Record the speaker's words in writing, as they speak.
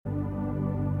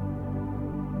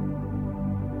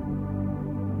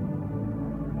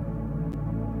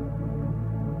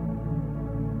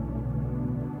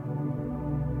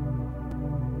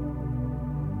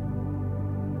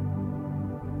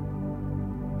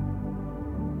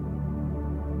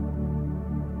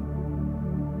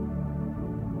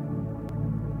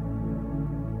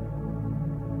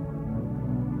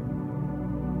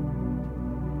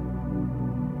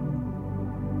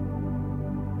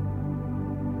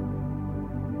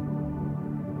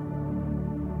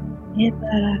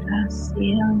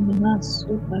Ebararasiana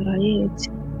Masuparaete.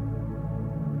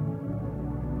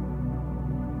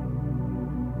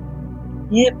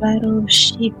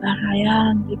 Ebaroshi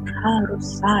Barayandi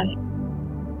Karosai.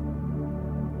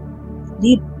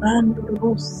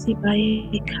 Libandrosi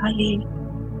Baekaye.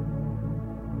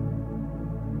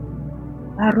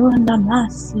 Barona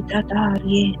Masi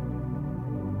Dadarie.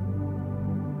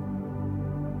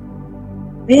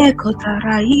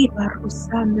 Bekotarai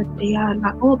Barusanda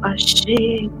Diala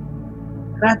Obashe.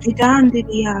 Ratidandi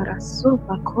Diara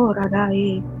Sopa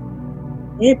Koradae.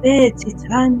 Ebe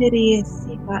Titanderie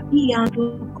Siba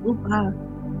Iandu Kuba.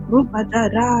 Ruba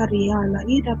Dadaria La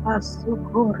Ida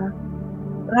Basukora.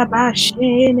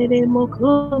 Rabashe Nede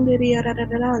Mokunderia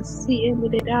Radadasi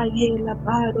Endedaye La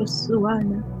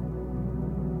Barusuana.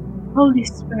 Holy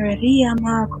Spirit,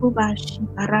 Iyama Kubashi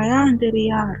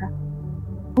Parayanderiara.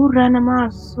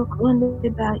 Uranamasu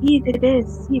Kundeba Idede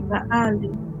Siba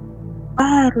Ali.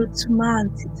 Baru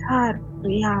Tumanti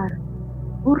Tariara.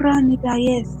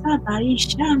 Uranidaye Saba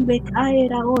Ishambe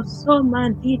Kaira Oso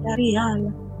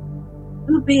Mandidariala.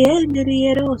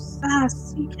 Ubienderiero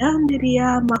Sasi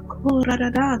Kanderia Makura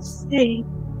Radase.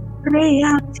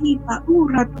 Reativa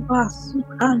Uraduba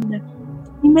Sukanda.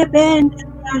 Imebenda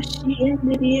yashi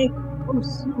enderie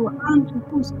kusu antu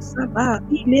kusu saba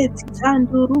ileti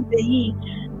tandu rubeyi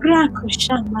rako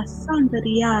shama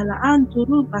sandariala antu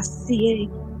rubasie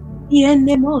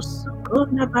iene mosu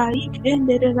kona bai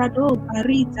kendere rado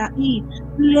barita i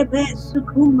lebe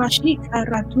sukuma shika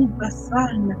ratuba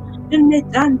sana ene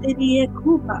tanderie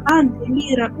kuba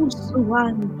andelira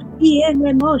usuwani iene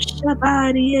mosha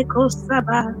bari eko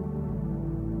saba.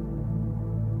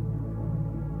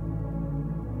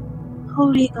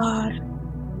 Holy God,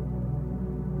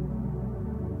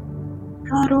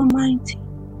 God Almighty,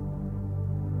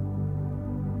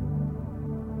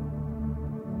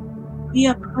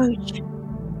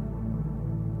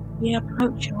 we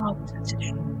approach your altar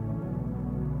today.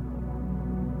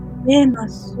 Ema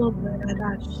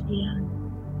soberarashian.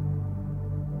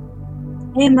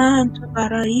 Ema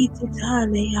antobaraiti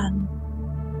talean.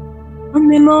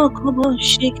 Amemo kobo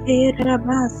shikera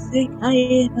base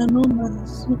kaera noma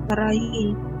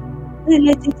suparai.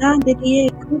 Eletitande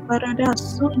die kuparada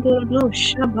sondoro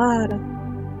shabara.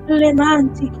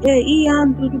 Lemanti ke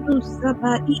iandudu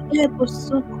saba I ebo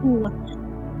sokua.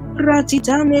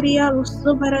 Ratidaneria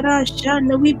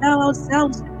Sobarashana, we bow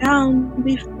ourselves down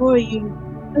before you.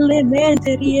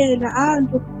 Lementeriela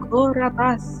ando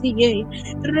Korabasie,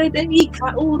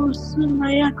 Redeika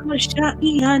Urusumaya Kosha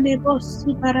Iane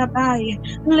Bosubarabaye,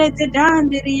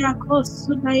 Letedanderia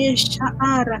Kosumaya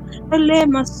Shaara,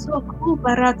 Lema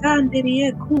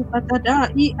Sokubaranderie Kubatada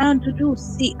I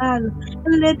Andusi Al,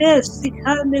 Ledesi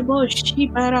Kane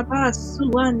Boshi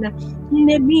Barabasuana. You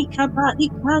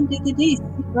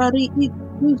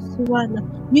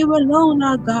alone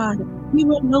are God.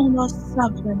 You alone are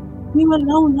sovereign. You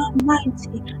alone are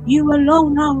mighty. You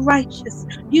alone are righteous.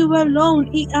 You alone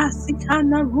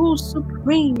Iasikana rule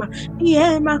supreme.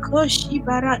 Iemakoshi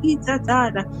bara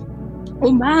itatara.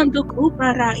 Umando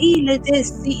kupara ile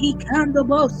desi ikando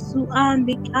bosu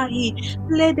andi kai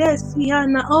ledesi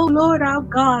ana. Oh Lord our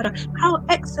God, how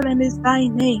excellent is thy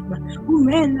name.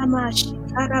 Umena mashi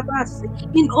karabasi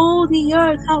in all the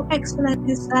earth, how excellent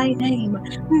is thy name.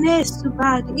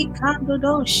 Nesubad ikando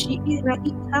doshi ira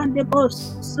ikande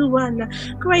bosu ana.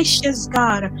 Gracious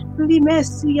God,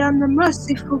 limesi and the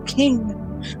merciful King.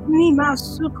 Nima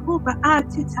sukuba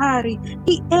atitari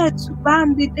I etu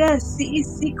bandi desi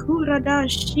isikura da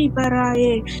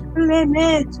shibaraye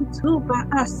leme tutuba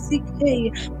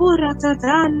asike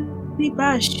uratadani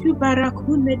Bashubara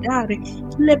kunedare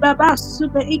le baba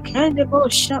sube ikende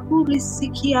bosha uri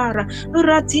sikiara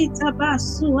ratita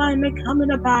basu ane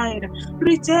kamena baira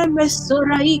riteme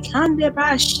sora ikande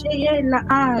bashe la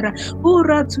ara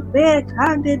ura tube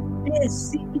kande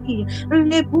desi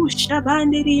le busha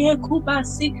bandiri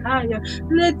kubasikaya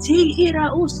leti ira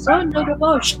usondo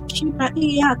boshiba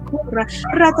iakura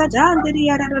ratadandiri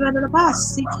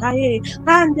arabasi kaye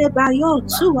ande bayo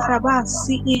tu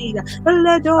arabasi ira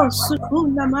ledo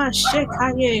sukuna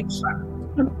mashekaye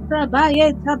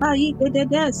Rabaye tabayi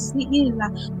dedesi ila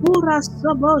ura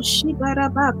sobo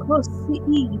shibarabakosi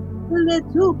i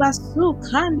letuba su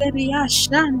kanderia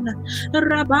shana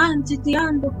rabanti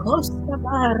tiando costa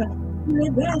bara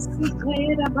lebesi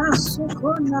kaira basu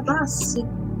kona basi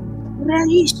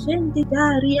raishendi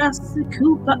daria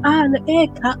sikupa al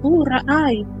eka ura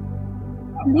ai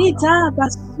lita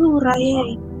basura ye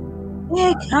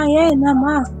eka yena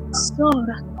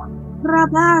masora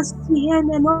Rabasi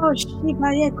ene moshi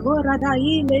baye kora da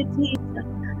ile tita.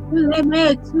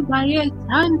 Lemetu bayet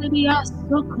andria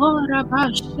sokora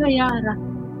bashayara.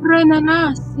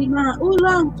 Renanasima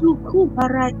ulantu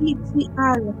kubara iti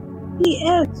ala.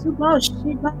 Etu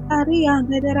boshi baria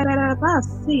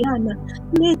basiana.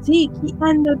 Letiki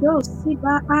andodosi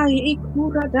ba ai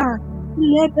ikurada.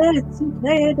 Lebeti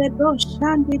kede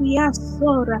doshandiria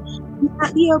sora. Na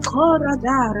io kora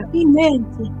dara.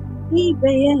 Imenti.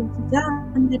 Ibeyenti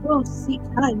dande dosi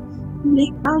kai.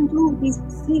 Likandu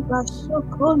visiva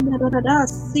shokona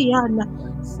radasiana.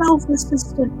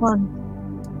 Self-assisted one.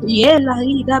 Yela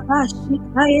ida bashi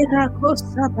kaira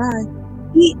kosabai.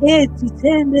 Eti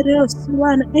tendere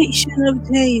suan ancient of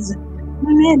days.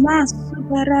 Mema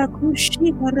subara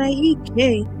kushi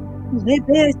baraike.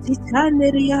 Lebeti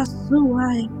tanderia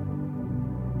suai.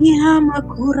 Ihama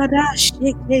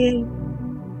kuradashike.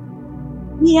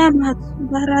 Ihama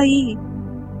subarai.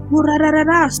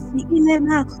 Kurararasi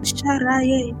inema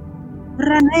kusharaye.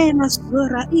 Ranema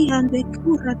sura iande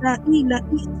kurada ila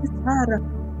ititara.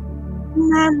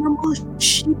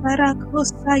 Nanamushi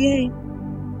barakosaye.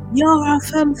 You're our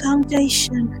firm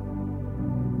foundation.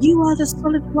 You are the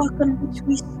solid rock on which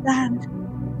we stand.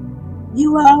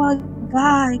 You are our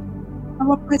guide,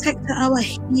 our protector, our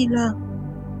healer,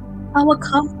 our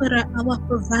comforter, our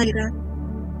provider,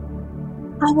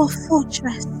 our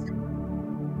fortress.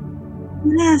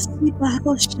 Nasi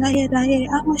baroshayadaye,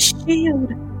 our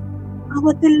shield,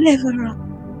 our deliverer.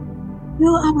 You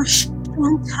are our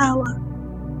strong tower.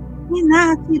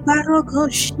 Inati baroko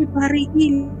shibari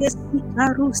ilesi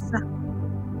karusa.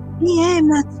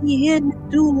 Iemati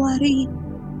duari.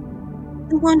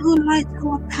 The one who lights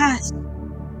our path,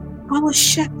 our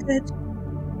shepherd,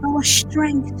 our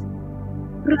strength.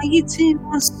 Raiti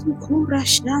masukura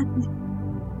shani.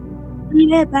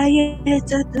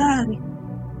 Lebayeta dari.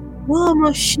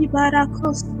 Womo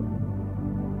shibarakos.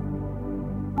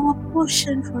 Our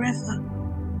portion forever.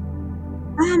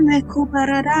 Ame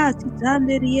kubararati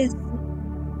tanderiesi.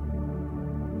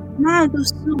 Mando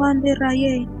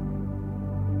suanderaye.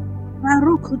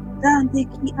 Maruku dande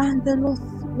ki andelo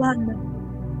suanda.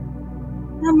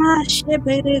 Namashe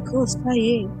bereko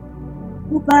saye.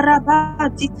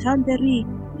 Ubarabati tanderi.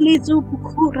 Lizu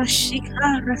bukura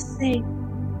shikara se.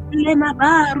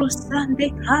 Lemabaro sande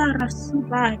kara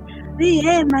subai.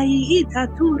 Riema iita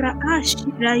tura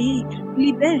ashirai.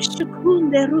 Libeshu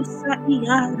kunde rusa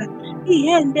iara.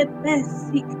 Iende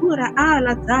besi kura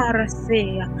ala tara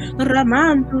sea.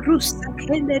 Ramandu rusa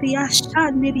kenderi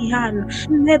ashanderi ala.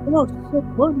 Leboso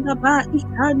konda ba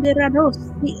ikandera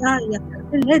nosi aya.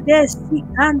 Ledesi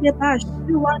kande ba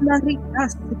shuana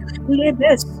rikasi.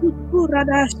 Lebesu kura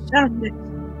da shande.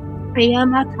 In the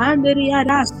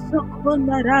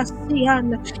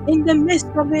midst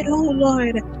of it all,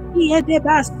 Lord, in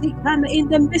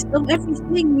the midst of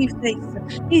everything we face,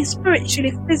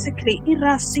 spiritually, physically, in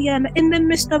the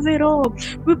midst of it all,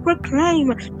 we proclaim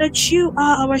that you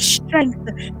are our strength,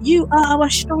 you are our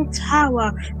strong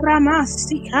tower,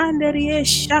 Ramasi Kanderie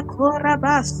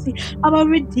Shakorabasi, our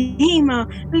Redeemer,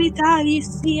 Litari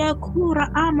Sia Kura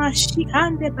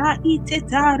Amashikande Ba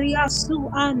Itetaria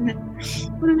Suan.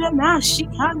 Lemashi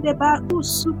kande ba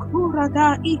usukura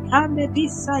da ikande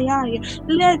disayaya.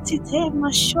 Letite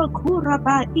mashokura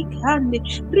ba ikande.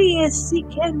 Riesi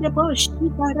kende boshi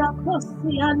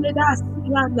barakosi ande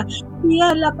dasiyanda.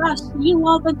 Yela bashi, you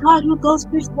are the God who goes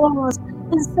before us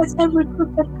and sets every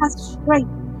crooked path straight.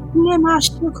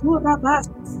 Nemashukura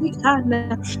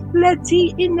basikanda.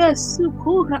 Leti ine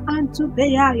sukura antu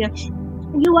beyaya.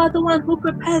 You are the one who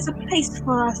prepares a place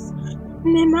for us.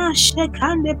 You are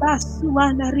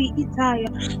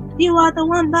the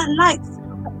one that lights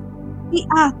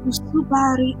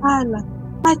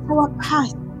our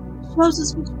path, shows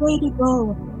us which way to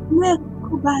go.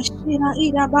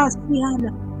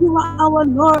 You are our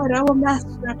Lord, our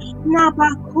Master.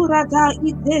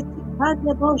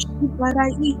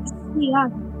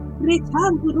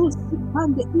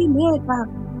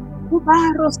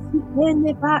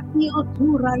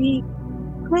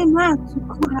 Krematu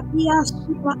kura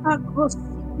iasuba akosi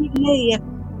ileya.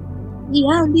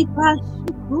 Iandi bashi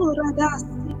kura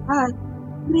dasi ad.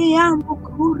 Riambu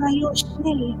kura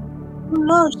yosheya.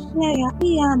 Ulosheya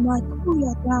iyama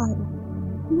kuya dara.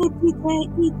 Letite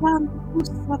itam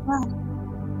kusabara.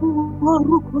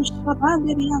 Uhoruku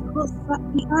shabanderi akosa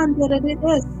iandere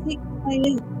dedesi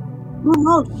kaye.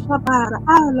 Runo shabara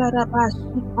ala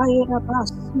rabashi kaye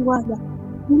rabashi wala.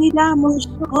 Nidamu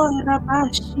shora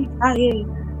bashi kaye.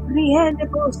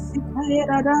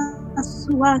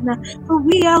 For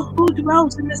we are who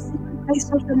dwells in the secret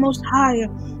place of the Most High.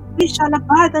 We shall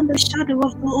abide in the shadow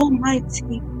of the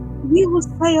Almighty. We will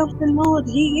say of the Lord,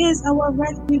 He is our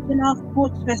refuge and our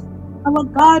fortress. our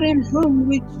God in whom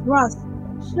we trust.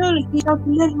 Surely he shall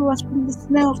deliver us from the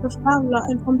snare of the fowler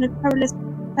and from the perilous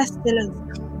pestilence.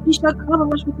 He shall cover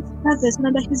us with his feathers, and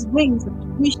under his wings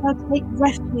we shall take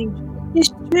refuge.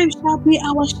 His truth shall be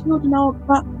our shield and our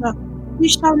buckler. We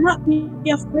shall not be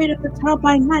afraid of the terror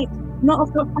by night, nor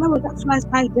of the arrow that flies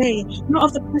by day, nor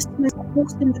of the pestilence that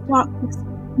walks in the darkness,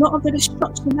 nor of the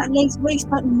destruction that lays waste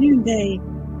at noonday.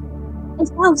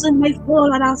 1,000 may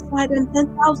fall at our side and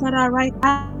 10,000 at our right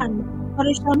hand, but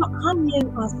it shall not come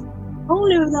near us.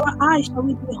 Only with our eyes shall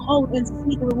we behold and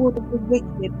see the reward of the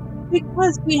wicked.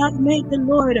 Because we have made the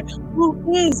Lord, who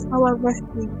is our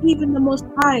refuge, even the Most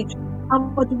High,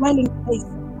 our dwelling place.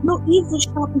 No evil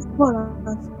shall befall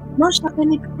us, nor shall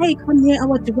any plague come near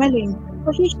our dwelling.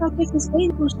 For he shall give his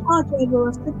angels charge over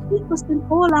us to keep us in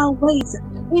all our ways.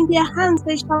 In their hands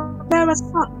they shall bear us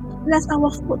up, lest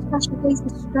our foot dash against the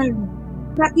stone.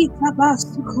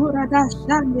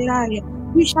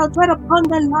 We shall tread upon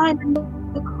the lion and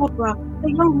the cobra,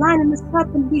 the young lion and the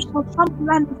serpent we shall trample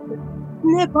underfoot.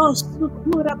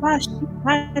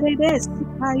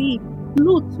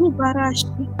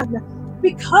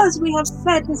 Because we have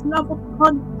set his love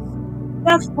upon us,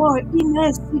 therefore he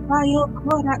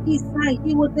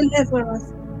will deliver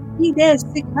us. He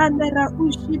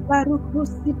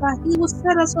will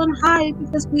set us on high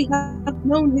because we have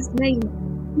known his name.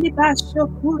 We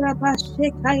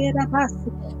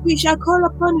shall call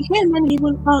upon him and he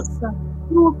will answer.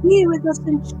 He will be with us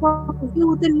in trouble. He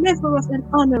will deliver us and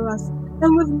honor us.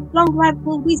 And with long life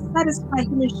will we satisfy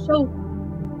him and show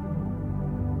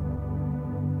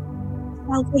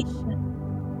salvation.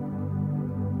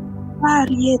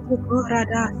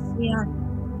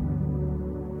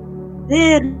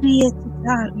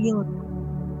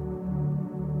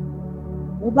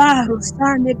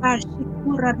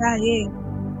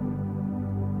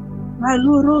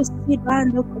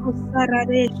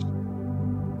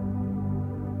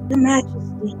 The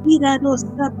majesty,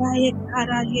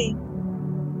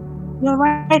 your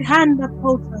right hand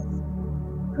upholds us.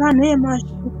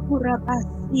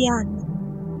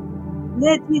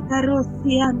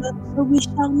 So we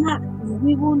shall not fear,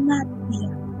 we will not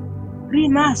fear.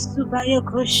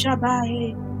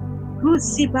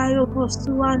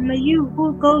 You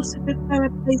who goes to prepare a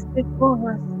place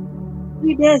before us.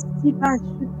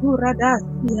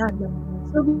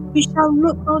 So we shall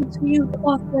look unto you, the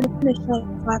author and finisher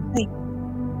of our faith.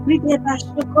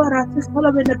 To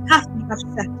follow in the path we have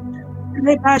set.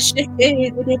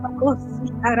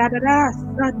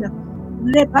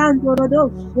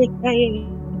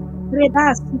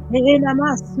 Rebasi pena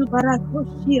masu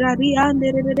barakoshira riande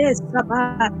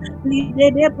resaba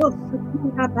lidede bosu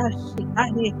kuna bashi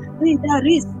aye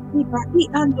ridarisi bai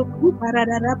ando kupara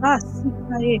rabasi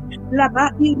aye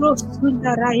labai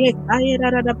rosundaraye aye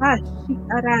rabashi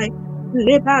aye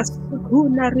lebasu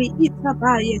kuna riita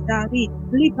baye dari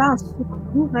libasu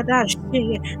kuna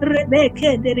dashe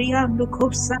rebeke deriando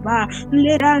kosaba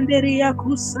leranderia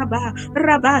kusaba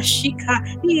rabashika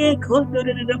ye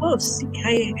kondore bosi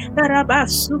aye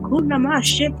Rabasu kuna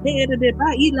mashe pere de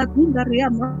baila kundaria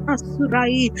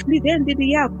masurai lidende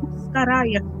dia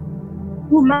kuskaraya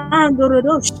umando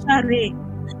rodoshare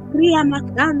Ria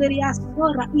makanderia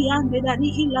sora iande dari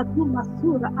ila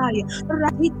kumasura aya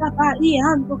ratita ba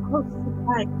iando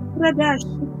kosukai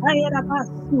redashi kaya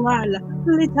rabasuala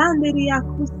litanderia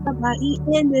kusaba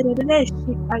iende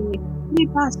redeshi kaya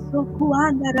libaso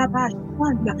kuanda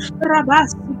rabashanda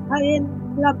rabasi kaya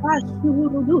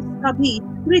Labashurudusabi,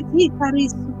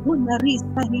 Ritikaris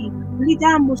Kunarisari,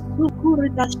 Lidamus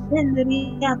Sukurida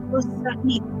Shenderia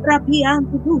Kosahi,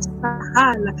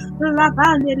 Rabiantudusahala,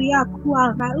 Labanderia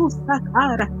Kuara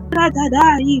Usakara,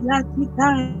 Radadai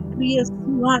Latitaria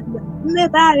Suanda,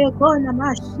 Nebaya Kona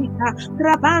Mashika,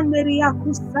 Rabanderia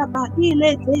Kusaba,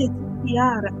 Ilete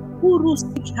Tiara.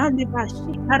 Urusi kandi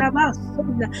bashika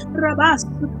rabasona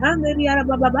rabasu kandi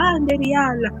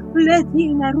rababanderiala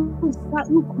letina rusa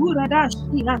ukura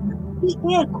dashiana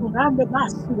eko rambe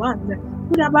basuanda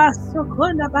rabaso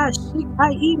kona bashika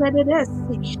ire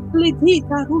desi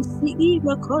litita rusi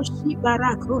ime koshi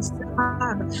barakosa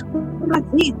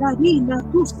ratita rina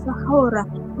tusa hora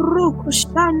ruku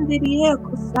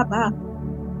shanderieko saba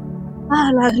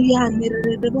ala riane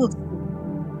redebosa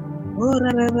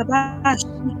Ora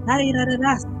rabashi kaira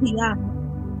rasia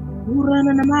ura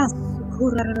namas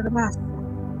ura rabas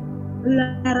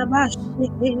la rabashi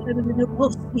kaira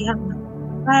rabosia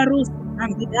arus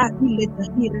ambidati le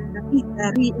tahira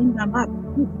itari inamat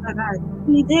kusarai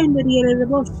lidendri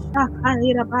rabosha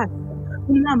kaira bas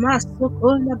namas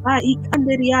kola ba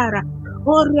ikanderiara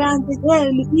ora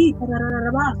andeli itara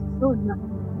rabasona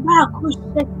ba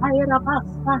kushte kaira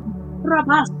basan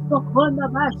Rabasto Kona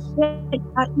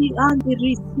Basheka I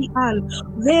Andirisi Al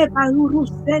Veba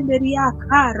Urusenderia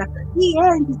Kara I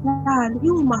Endal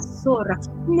Yumasora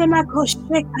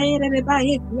Nemakosheka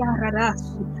Erebae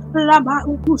Yararashi Lama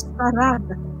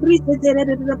Ugustarada Rite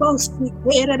de Bosti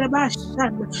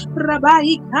Erabashan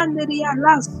Rabai Kanderia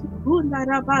Lasu Kuna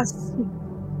Rabasi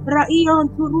Raion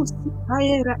Turusi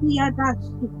Kaera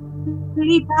Iadashi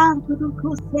Liban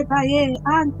Turukusebae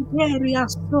Antigeria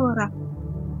Sora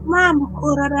Mamu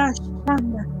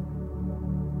Korarashana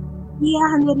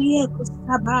Yanerieko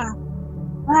Saba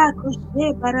Bako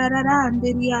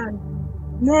Shebararanderian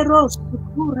Neros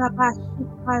Kura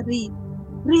Bashikari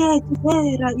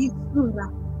Rietera Isura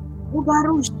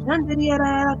Ubarush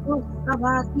Andriera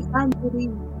Kosabaki Andri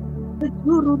the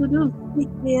Turu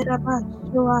Sikera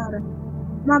Bashoara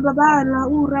Mababala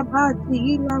Urabati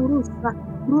Ila Rusa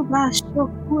Rubasho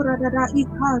Kura Dada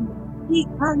Ikan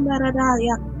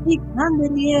Ikandaradaya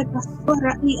Ikandarie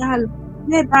Basora Ial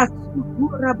Nebatsu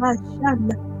Kura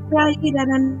Bashana Raida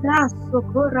Naso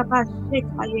Kura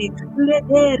Bashekaye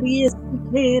Lederie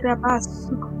Sikera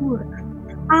Basukura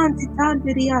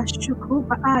Antitanderia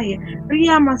Shukuba Aya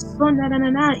Riama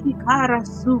Sonanana Ikara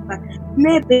Suba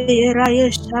Nebe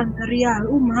Raeshandarial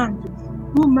Umandu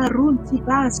Umarunti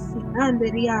Basi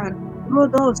Anderial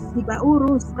Rodosi Ba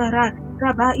Uruskara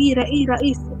Raba Ira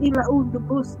Is Ila Undu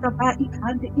Busta Ba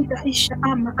Ikande Ida Isha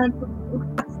Ama Antu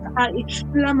Ai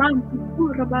Lamantu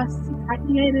Kurabasi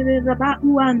Ayere Raba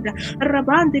Uanda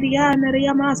Rabandriana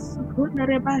Riamasu Kuna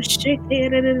Reba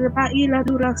Shekere Reba Ila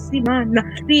Durasimana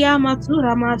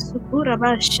Riamatura Masukura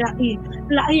Bashai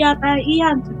Layaba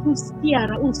Ian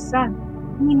Tuskiara Usan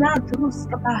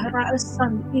Minaduska Bahra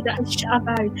Asan Ida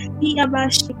Shabai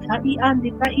Iabashika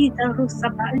Iandi Baida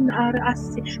Rusaba in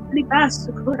Arasi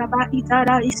Libasukura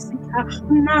Baitara Isika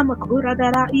Namakura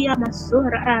Dara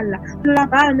Iamasura Ala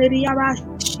Labaneri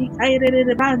Yabashi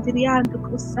Kaire Bandriandu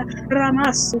Kusa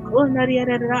Ramasu Konaria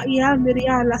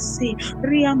Iandria Lasi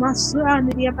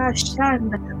Riamasuandria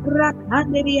Bashanda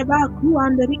Rakanderia Baku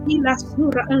and Rikila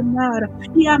Sura Anara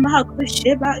Yamaku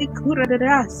Sheba Ikura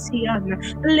Rasian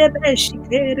Lebeshi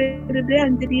Kere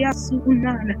Dendria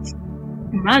Sunana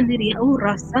Mandiria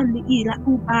Ura Sandi Ira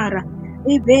Ubara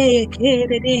Ebe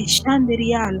Kere de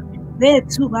Shanderial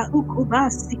Vetuba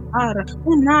Ukubasi Para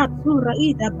Unatura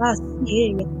Ida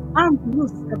Basi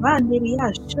Andrus Banderia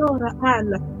Shora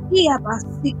Ala Ia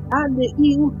Basi Ande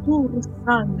Iuturu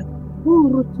Sanda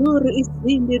Urutur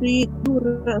Isindiri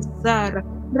Tura Sara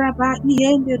Raba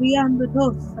Ienderiando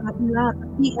Dosa La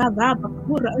Iababa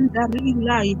Kura Andari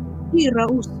Lai Ira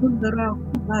Usundara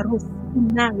Kubarus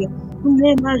Inaya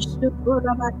Nema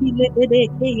Shukura Batile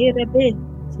Edeke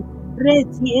Yerebeti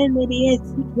Reti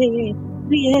Enerieti Ke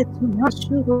Rietu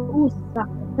Nashuru Usa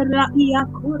Raia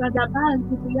Kura da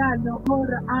Banti Diano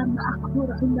Ora Ama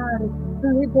Akura Nari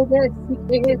Rebesi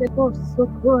Ke Bosso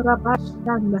Kura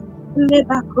Bashana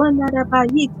Leba Kona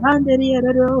Rabai Tanderia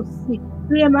Rossi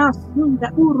Rema Sunda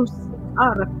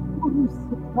Urusara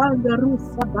Urusanda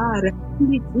Rusa Bara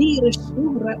Litira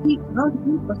Shura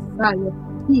Ikandu Basaya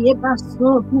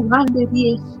Yebaso Buhande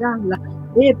Dieshala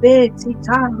Ebe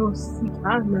Titaro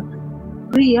Sikana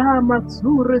Riyama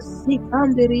Tsura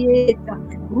Sikanderieta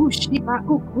Rushiba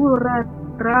Ukura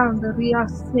Randa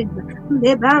Riasena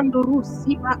Lebando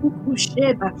Rusiba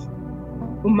Ukusheba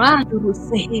Umanduru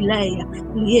Sehileya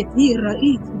Lietira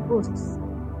Itibus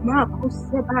Marcus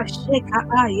Seba Sheka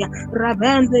Aya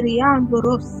Rabanderiando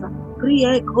Rosa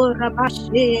Rieko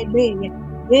Rabashe Leya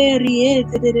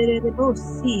Veriete de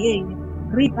Bossi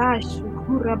Ribashu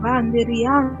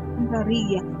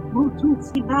Kurabanderiandaria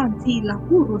Mutuzi Bantila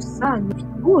Urusani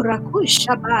Ura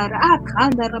Kushabara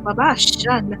Akanda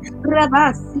Rababashana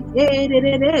Rabasi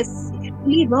Eresi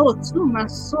Libo Tuma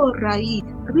Sorai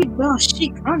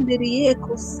Riboshi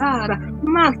Kanderieko Sara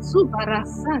Matsubara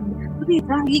San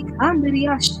Rita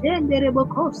Ikanderia Shendere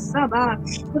Bokosaba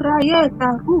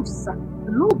Rayeta Rusa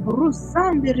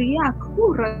Lubrusanderia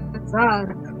Kura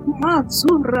Zara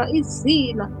Matsura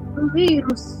Isila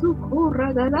Viru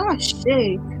Sukura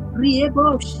Dalashe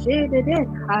Riebo Shede de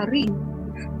Karim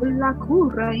La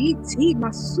cura iti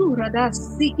masura da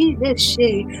si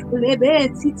ideshe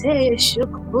lebeti te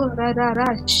shukura da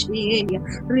rashi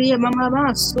riema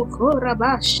mama sukura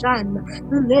bashan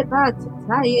lebati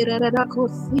tayera da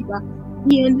kosiba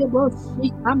yende boshi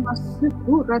kama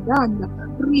sukura danda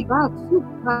ribatu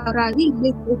para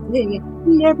ile kete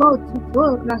leboti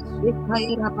tora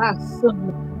shekayera basun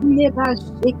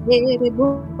lebashi kere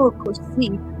boko si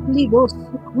libo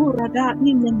sukura da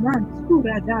ine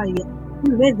mansura daya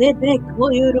Vedete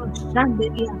koyoro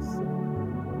shandelias.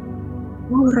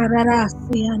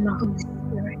 Urararasi and the Holy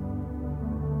Spirit.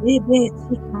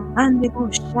 Ebeti kande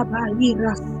boshaba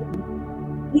irasi.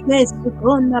 Ibesu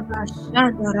kona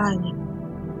bashanda raya.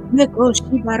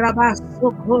 Nekoshi barabaso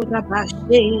kora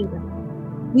bashera.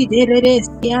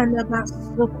 Wideresiana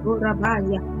baso kora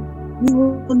baya. We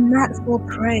will not fall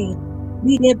prey.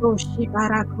 Wideboshi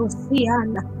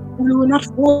barakosiana. We will not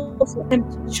fall for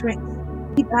empty threats.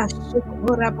 Ibasho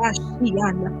kora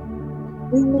bashiana.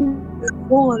 We will not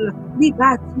fall.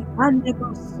 Libati kande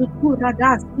bosukura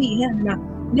dasi hena.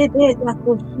 Lebeda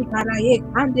koshibaraye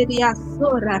kande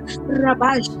diasora.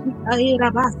 Rabashi kae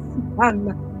rabasi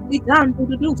kana. Idandu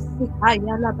dudusi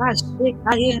kaya labashi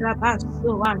kae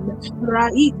rabasoana.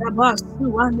 Raita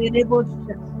basuane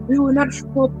rebosha. We will not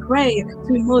fall prey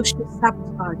to emotional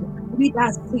sabotage.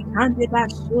 Libasi kande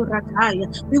bashura kaya.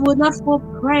 We will not fall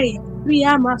prey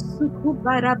Riyama suku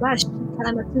barabashi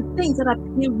kana, to things that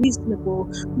appear reasonable.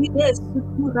 Ride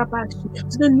suku rabashi,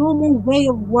 to the normal way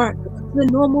of work, to the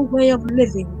normal way of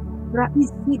living.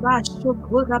 Raisi basho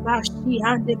korabashi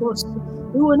and bosu.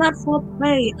 We will not fall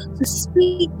prey to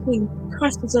speaking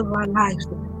curses over our lives.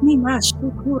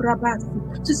 Nimashu kurabasi,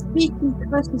 to speaking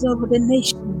curses over the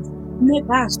nations.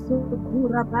 Nebasu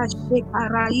kurabashi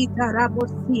karaita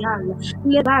rabosiala.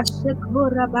 Lebashe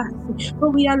korabasi.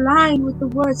 For we align with the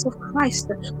words of Christ.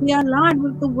 We align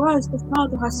with the words the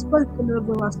Father has spoken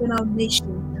over us in our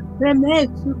nation.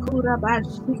 Remetu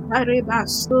kurabashi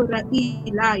karebasura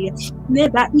ilaya.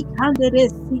 Neba ikandere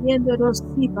siende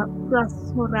rosiba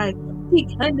urasorai.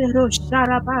 Ikandero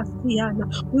sharabasiana.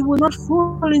 We will not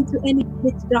fall into any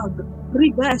pit dog.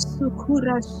 Ribasu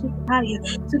kurashikaya.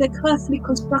 To the carefully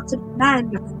constructed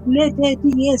plan. Lede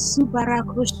yesu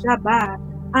barakoshabah.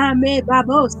 Ame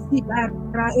babosi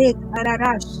baraet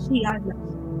ararashiana.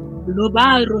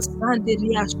 Lobaro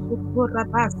sanderia shukura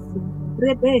basi.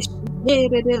 Rebeshi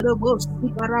ere de robosi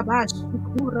barabashi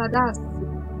kura dasi.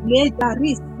 Leda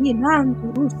risi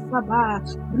nandu rusaba.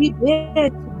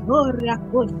 Ribet gloria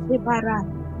koshe bara.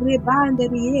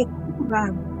 Rebanderi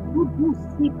kuran.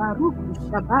 Ubusi baruku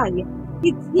shabaya.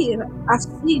 Itir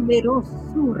asile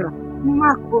rosura.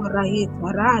 Makora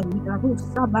etarani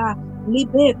rusaba.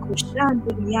 Libeko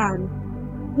shandeliano.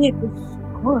 Libes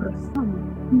coração,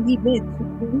 Libetsu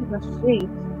Kurashe,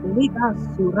 Liba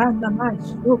Suranda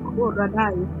Masho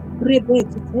Koradai, Rebet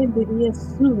Tenderia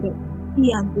Sura,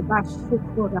 Ian de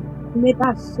Bashukora,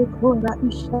 Leba Sukora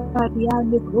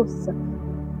Ishariane Kosa,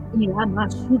 Iama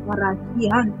Shubara,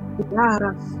 Ian de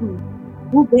Dara Su,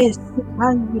 Ubes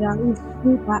Kanya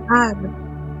Usuba Ad,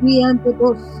 Ian de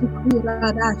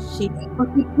Bosukura Rashi, but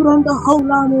we put on the whole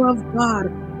armor of God,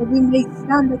 that we may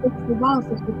stand against the wiles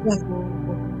of the devil.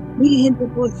 We in the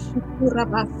bush,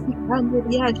 Shukurabasi,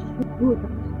 Kandiria Shukura,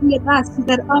 Lebasi,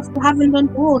 that after having done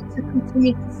all to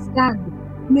continue to stand,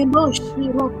 Memoshi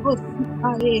Rokosi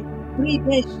Kae,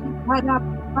 Ribeshi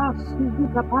Karabasu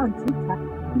Bugabantika,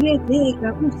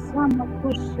 Redega Usama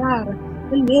Koshara,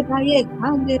 Lebaye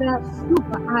Kandera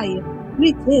Suba Aya,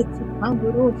 Riteti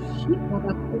Kandero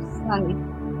Shikara Kosai,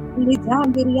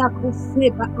 Lidandiria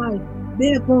Koseba Aya,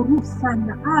 Bego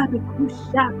Rusana Ari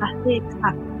Kushaba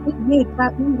Heka. Yeka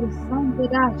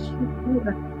urusandera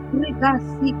shukura,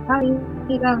 regasi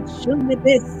kaira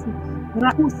shunebesi,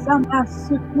 rausama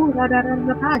sukura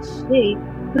rarabashe,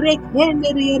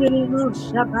 rekendere no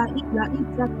shaba ila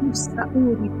ita kusta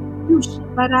uri, kushi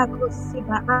barako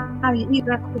siba ai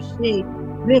ira kushe,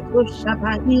 reko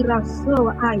shaba ira so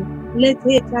ai,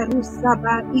 leteta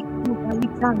rusaba ikuba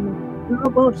itano,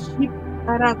 robo ship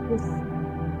barakus,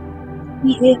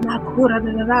 ihe makura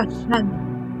rarashana.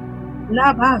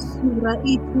 La basura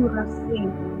itura se,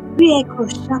 rieko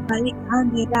shaka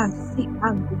ikandera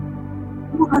sikandi,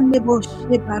 ruhane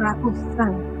boshe bara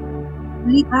osan,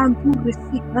 libantu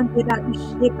resikandera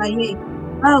ishebaye,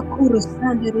 akuru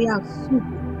sanderia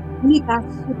subu, liba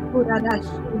sukura da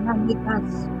shihane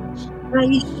basu,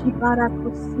 raishi bara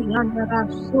kosi andara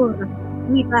sora,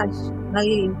 liba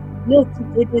shibaye, leti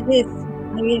dedesi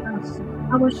kayeras,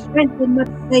 our strength will not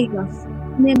fail us,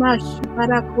 nemashi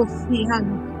bara kosi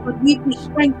hana, but we be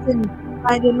strengthened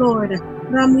by the Lord.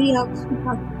 Ramia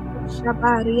Tuba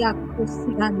Shabaria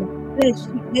Kosiana,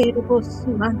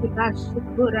 Reshikebosu and the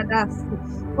Bashukuradasi.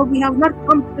 For we have not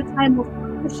come to the time of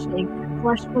pushing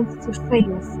for our strength to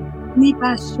fail us.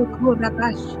 Niba Shukura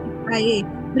Bashikaye,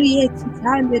 Rieti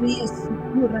Tanderia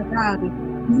Sukuradari,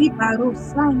 Niba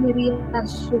Rosaneria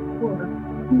Shukura,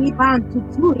 Niban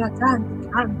Tutura Tanti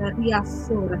Kandaria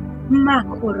Sora,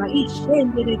 Makora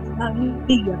Ishendere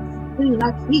Taria.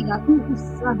 Lakia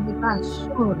usani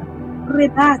bashora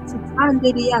rebati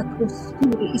tanderia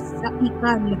kosturi isa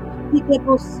ikanya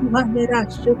ikebosuhanera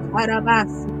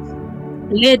shokarabasi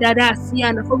leda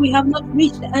dasiana, for we have not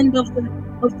reached the end of the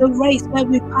of the race where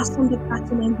we pass on the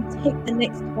baton and we take the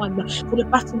next one for the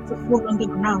baton to fall on the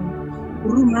ground.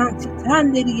 Rumanti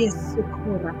tanderi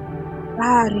sukura.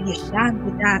 Bari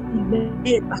yeshandi da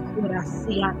ile bakura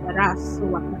sianda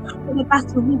rasua. For the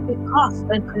battle will be cast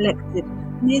and collected.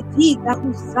 Medida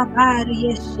usabari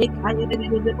yeshikaya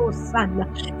de osana.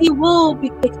 It will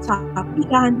be picked up.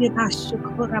 Igande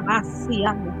bashukura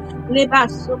basianda.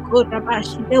 Lebasukura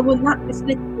bashi. They will not be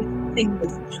slipped with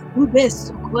fingers.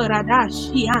 Rubesukura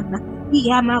dashiana.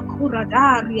 Iyamakura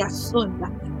daria sonda.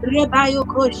 Rebayo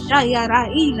koshaya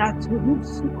raila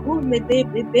turusu kume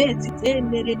bebe beti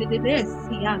tendere de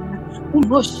desiana.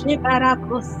 Umoshe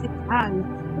barako sikaya.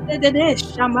 De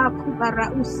shama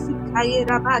kubara usikaye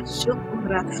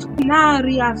rabashukura.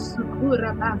 Naria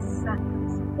sukura basa.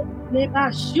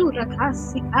 Lebashura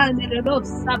kasikane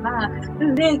rebosaba.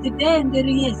 Ledi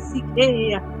dendere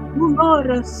yesikea.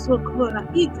 Umora sukura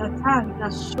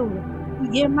itatanga shura.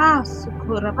 Yema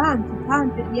sukura bantu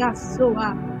tande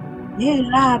yasoa.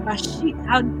 Yela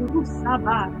bashika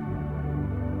ndurusaba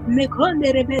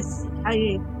mekonde rebesi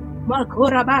kaye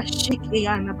makora bashike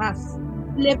yana basi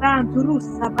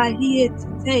lebanturusaba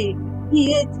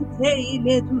hietite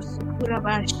ile dusukura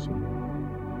bashi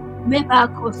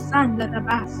mebako sanda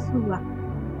rabasua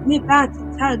mebati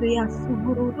tado ya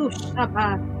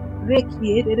subururushaba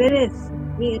reki ederesi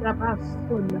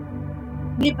erabasuna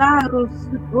mebaro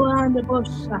sutuane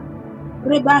bosha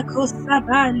Rebako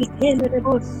sabali kele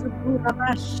rebo sukura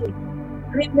bashi.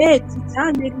 Rebeti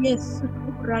tane ye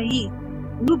sukura yi.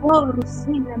 Luboru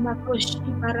sine makoshi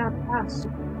barabasu.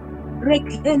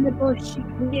 Rekele boshi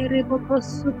kere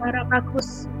bokosu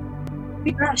barabakosu.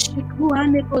 Bibashi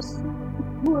kuane bosu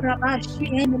kura bashi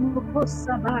ene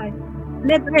mokosa bai.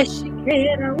 Lebreshi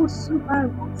kera usuba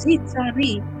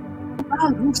titari.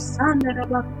 Baru sana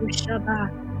rabakusha ba.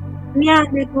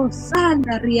 Riane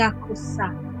bosanda riakusa.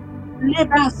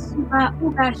 Lebasuba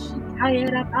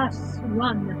ubashikayera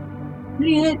basuanda.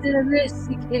 Riedere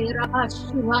resikera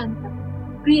basuanda.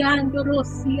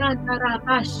 Riandorosianda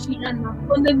rabashiana.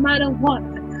 No matter what,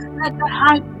 let the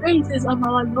high praises of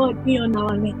our Lord be on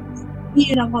our lips,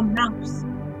 be in our mouths.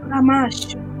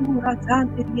 Ramashukura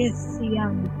tante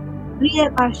yesianda.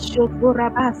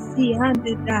 Riebashukura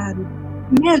basiande dari.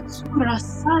 Metsura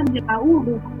sande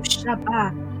bauru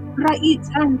kushaba.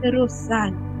 Raitande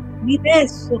rosani.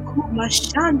 Mibeso kuma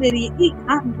shanderi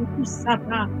ikandu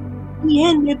kusaba.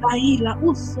 Yene baila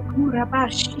usukura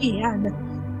bashiana.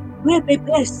 Webe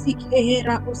besi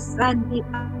kehera usandi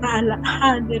ala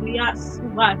handeri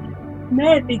yasuwani.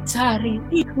 Meditari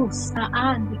ikusa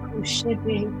andi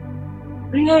kushebe.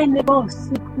 Riene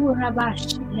bosukura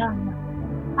bashiana.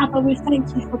 Abba, we thank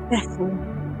you for Bethel.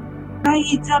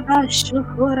 Raita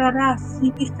bashukura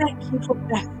rasi. We thank you for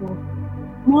Bethel.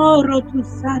 Moro tu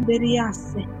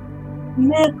sanderiase.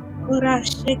 Mekura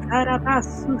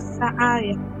shekarabasu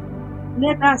saaya.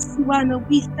 Lebasuana,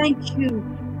 we thank you.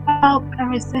 Our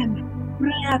Parazem.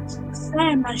 Reatu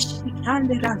sema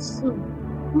shikanderasu.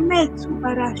 Metu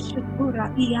barashukura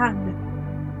iana.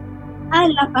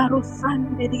 Ala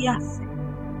barosanderiase.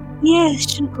 Yes,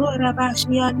 shukura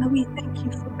bashiana, we thank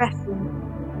you for Bethel.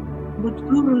 But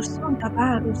Guru Sunda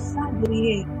Baru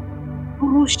Sandrie.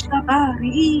 Urushabari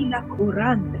ila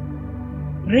kuranda.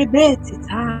 Rebeti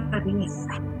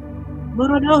tariesa.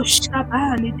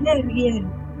 Borodoshabani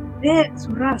derien.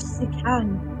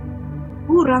 Beturasikani.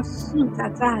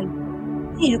 Urasutatay.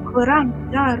 Ie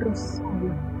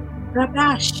korandarusul.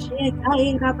 Rabashe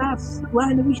kai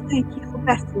rabasuan. We thank you for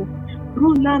Bethel.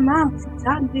 Runa mati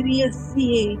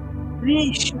tandriesie.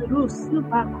 Reshurusu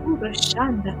bakura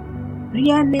shanda.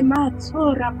 Riane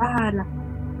matora bala.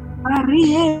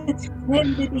 Ariet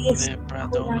tendries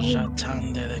Lebradoja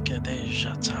tandele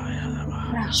kedeja tayalaba.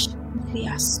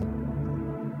 Rashias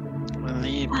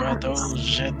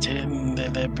Libradoja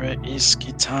tendele bre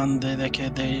iskitandele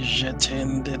kedeja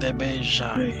tendele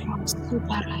bejai.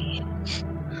 Subarai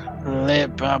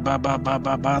Lebra baba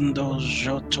baba bando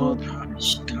joto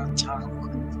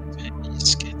katandele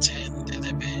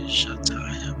iskitendele beja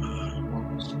tayaba.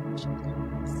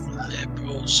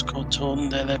 Lebros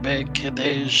kotondele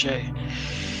bekedeje.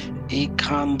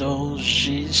 Ikando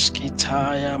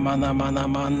jiskitaya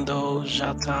manamanamando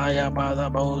jataya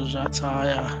badabo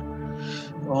jataya.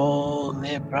 Oh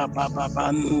lebra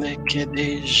bababande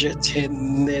kede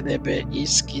jetende debe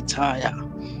iskitaya.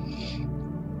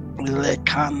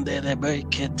 Lekande debe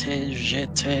kete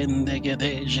jetende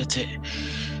gede jete.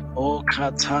 Oh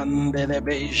katande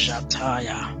debe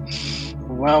jataya.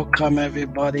 Welcome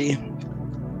everybody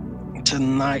to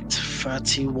night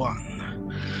 31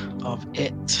 of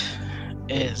It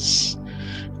Is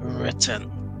Written.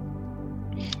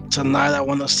 Tonight, I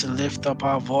want us to lift up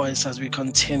our voice as we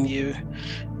continue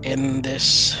in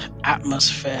this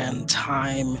atmosphere and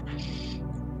time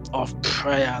of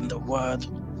prayer and the word.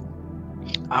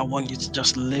 I want you to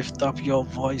just lift up your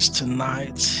voice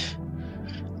tonight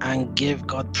and give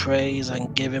God praise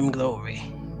and give Him glory.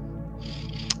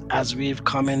 As we've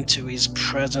come into His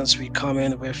presence, we come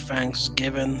in with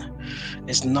thanksgiving.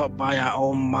 It's not by our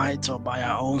own might or by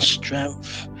our own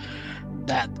strength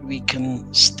that we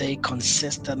can stay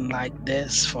consistent like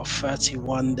this for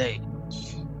 31 days.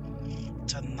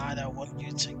 Tonight, I want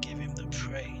you to give Him the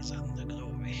praise and the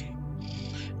glory.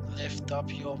 Lift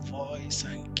up your voice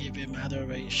and give Him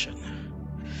adoration.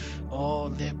 Oh,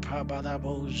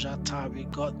 we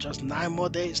got just 9 more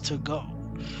days to go.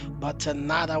 But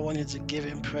tonight I want you to give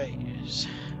Him praise.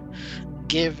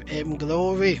 Give Him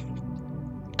glory.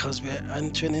 Because we're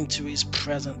entering into His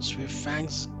presence with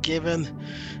thanksgiving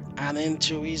and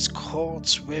into His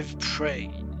courts with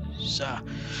praise.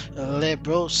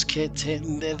 Lebros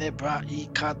ketende lebra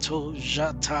ikato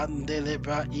jatande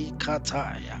lebra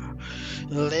ikataya.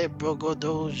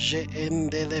 Lebrogodo je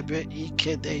endelebe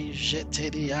ikede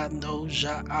jeteriando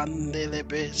ja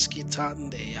andelebe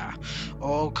skitandea.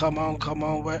 Oh, come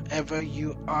on, wherever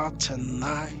you are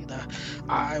tonight,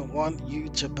 I want you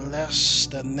to bless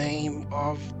the name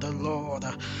of the Lord,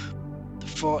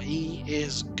 for He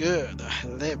is good.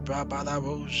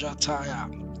 Lebrabadabo jataya.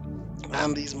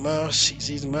 And His mercies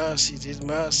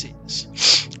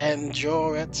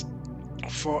endure it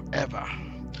forever.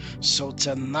 So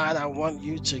tonight I want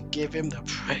you to give Him the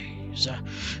praise.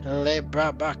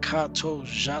 Lebrabakato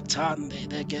jatande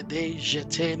legede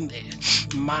jetende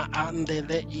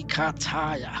maandele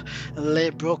ikataya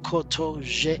lebrokoto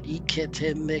je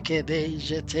iketende kede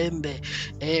jetende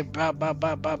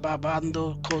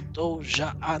ebrababababando koto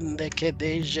ja ande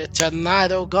kede jet.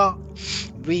 Tonight, oh God,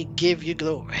 we give You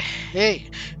glory. Hey,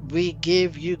 we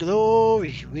give You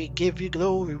glory. We give You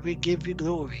glory. We give You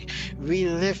glory. We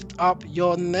lift up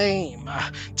Your name.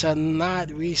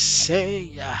 Tonight we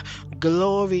say,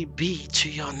 glory be to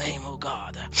Your name, O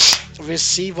God.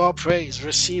 Receive all praise,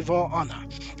 receive all honor,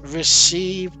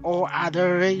 receive all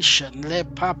adoration. Le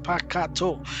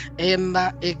papakato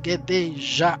ena egede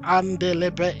ja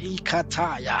andelebe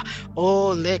ikataya. O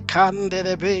le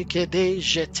kandelebe kede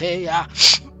jeteya.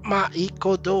 Ma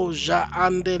ikodoja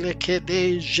andele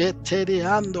kede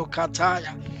jeteriando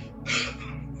kataya.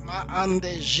 Ma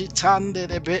ande jitande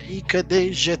lebe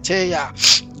ikede jeteya.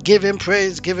 Give Him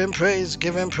praise, give Him praise,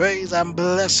 give Him praise, and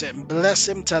bless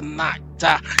Him tonight.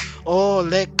 Oh,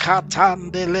 le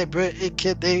katande lebre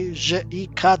ikede je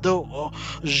ikado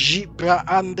jibra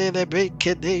ande lebre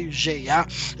ikede je ya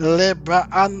lebra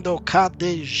ando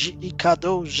kade ji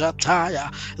ikado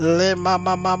jataya le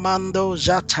mama mamando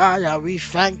jataya. We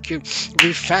thank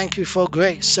You for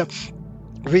grace.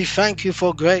 We thank You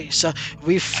for grace.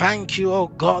 We thank You, oh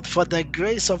God, for the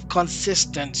grace of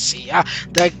consistency,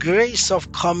 the grace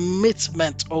of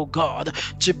commitment, oh God,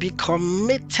 to be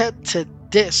committed to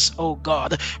this, oh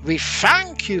God. We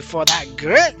thank You for that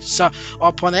grace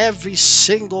upon every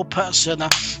single person,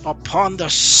 upon the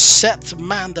set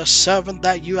man, the servant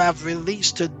that You have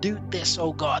released to do this,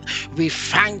 oh God. We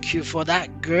thank You for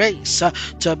that grace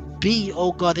to be,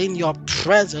 oh God, in Your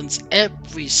presence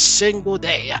every single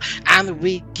day. And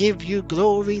we give You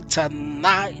glory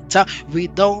tonight. We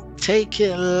don't take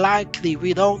it lightly.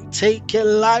 We don't take it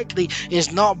lightly.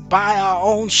 It's not by our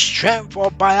own strength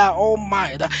or by our own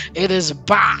might. It is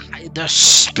by the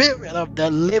Spirit of the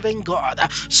living God.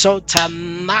 So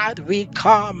tonight we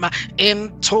come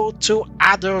in total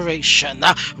adoration.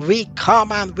 We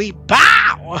come and we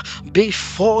bow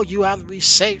before You and we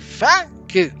say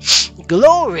thank You.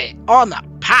 Glory, honor,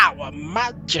 power,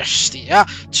 majesty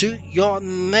to Your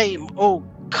name, oh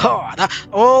God.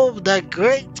 Oh, the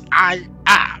great I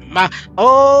am.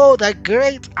 Oh, the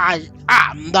great I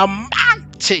am. The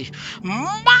mighty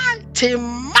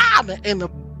man in the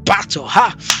battle.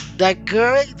 The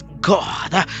great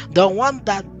God, the one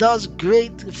that does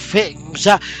great things,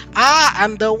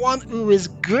 and the one who is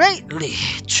greatly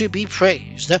to be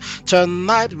praised.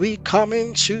 Tonight we come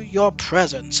into Your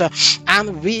presence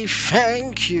and we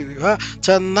thank You.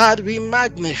 Tonight we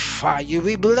magnify You.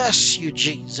 We bless You,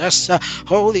 Jesus.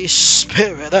 Holy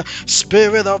Spirit,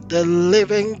 Spirit of the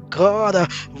living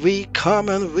God, we come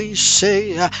and we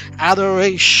say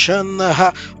adoration,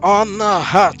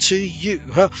 honor to You.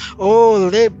 Oh,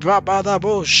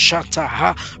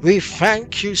 we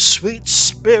thank You, sweet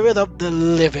Spirit of the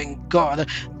living God.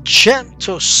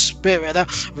 gentle spirit.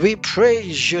 We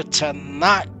praise you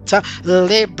tonight.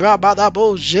 Lebra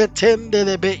badabo jetende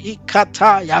lebe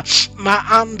ikataya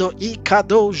maando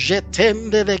ikado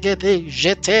jetende legede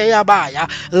jeteya baya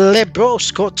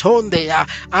lebrosko tondeya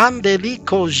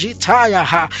andeliko jitaya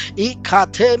ha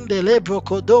ikatende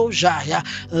lebrokodoja ya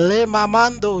le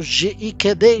mamando je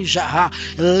ikedeja ha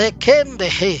lekende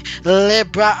he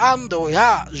lebra ando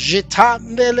ya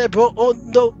jitande lebro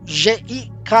ondo je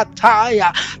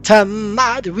Kataya.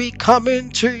 Tonight we come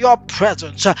into your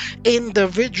presence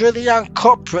individually and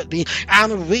corporately,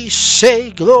 and we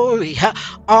say glory,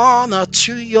 honor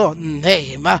to your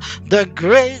name, the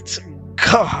great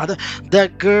God, the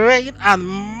great and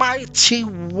mighty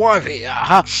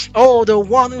warrior. Oh, the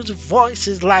one whose voice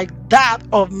is like that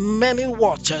of many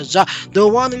waters, the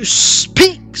one who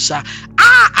speaks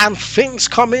and things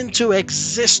come into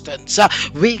existence.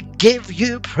 We give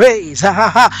you praise.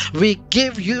 We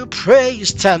give you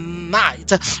praise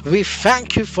tonight. We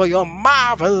thank you for your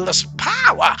marvelous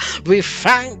power. We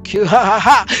thank you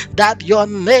that your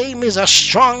name is a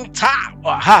strong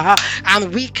tower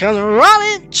and we can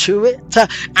run into it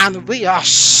and we are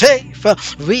safe.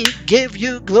 We give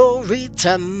you glory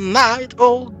tonight,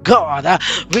 oh God.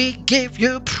 We give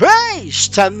you praise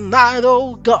tonight,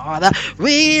 oh God.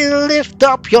 We lift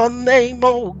up your name,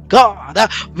 oh God.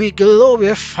 We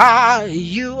glorify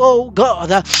you, oh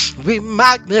God. We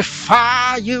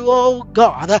magnify you, oh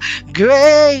God.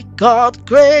 Great God,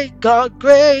 great God,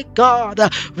 great God.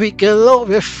 We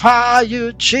glorify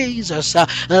you, Jesus.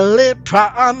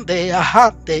 Lepra ande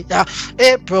ahande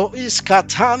April is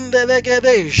katande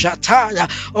legede shataya.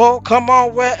 Oh, come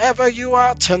on, wherever you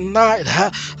are tonight,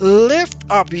 lift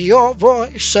up your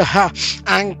voice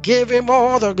and give him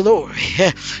all the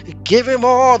glory. Give him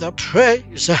all the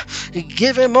praise.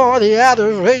 Give him all the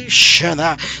adoration.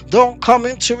 Don't come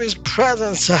into his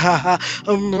presence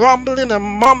rumbling and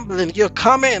mumbling. You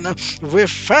come in with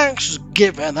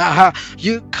thanksgiving.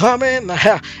 You come in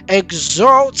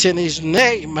exalting his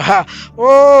name.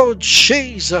 Oh,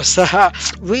 Jesus,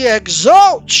 we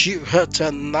exalt you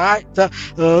tonight.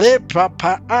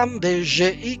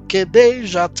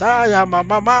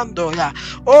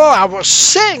 Oh, I will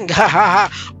sing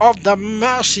of the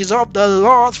mercies of the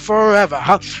Lord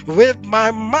forever. With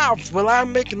my mouth will I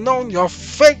make known your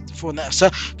faithfulness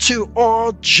to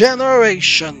all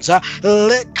generations.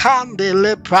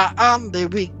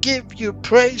 We give you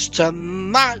praise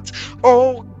tonight,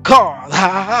 oh God.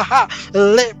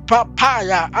 Le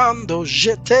papaya ando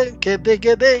jetenke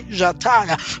degede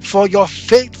jataya, for your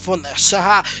faithfulness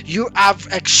you have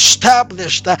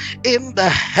established in the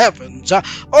heavens.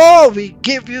 Oh, we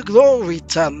give you glory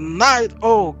tonight,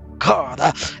 oh God.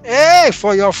 Hey,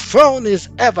 for your throne is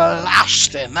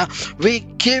everlasting. We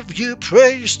give you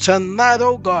praise tonight,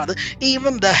 oh God.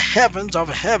 Even the heavens of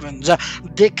heavens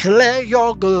declare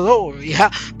your glory.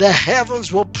 The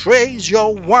heavens will praise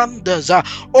your wonders,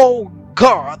 oh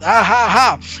God.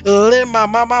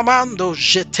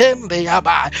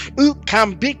 Who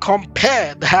can be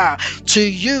compared to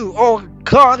you, oh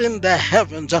God, in the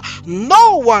heavens?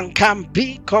 No one can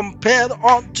be compared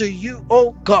unto you,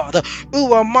 O God.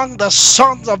 Who among the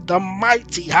sons of the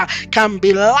mighty can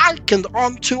be likened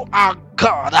unto our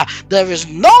God? There is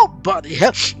nobody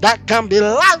that can be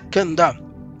likened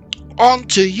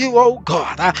unto you, O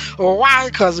God. Why?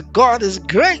 Because God is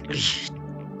greatly,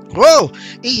 oh,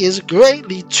 he is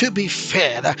greatly to be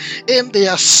feared in the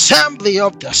assembly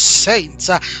of the saints.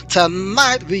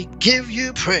 Tonight we give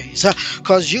you praise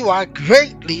because you are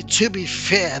greatly to be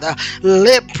feared.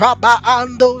 Le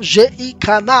prabaando je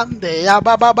ikanande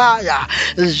abababaya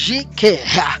jike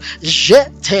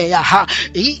jete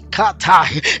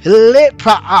ikatai le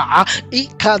praa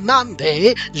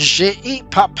ikanande je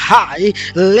ipapai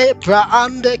le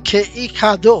praande ke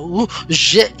ikado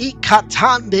je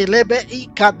ikatande lebe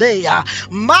ikade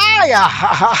Maya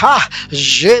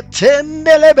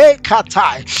Jetendelebe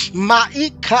Katai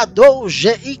Maikado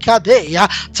Jeikadeya.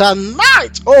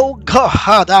 Tonight, oh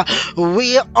God,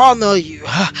 we honor you.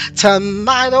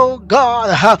 Tonight, oh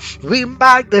God, we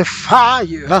magnify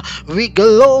you. We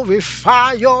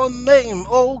glorify your name,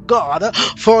 oh God,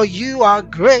 for you are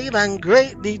great and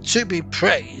greatly to be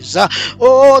praised.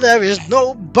 Oh, there is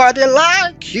nobody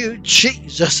like you,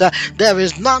 Jesus. There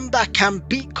is none that can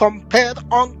be compared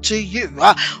unto you.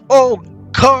 Oh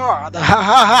God,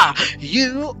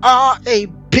 you are a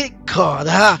big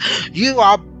God. You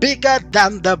are bigger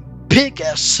than the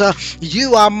biggest.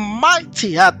 You are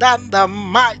mightier than the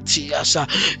mightiest.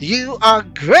 You are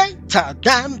greater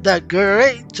than the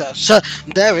greatest.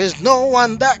 There is no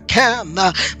one that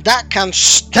can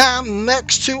stand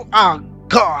next to our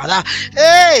God.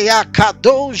 Hey,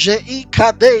 Akadoje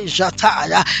Ikadeja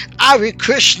Taya. Ari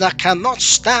Krishna cannot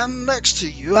stand next to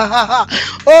you.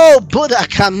 Oh, Buddha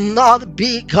cannot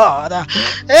be God.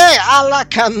 Hey, Allah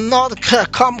cannot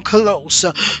come close.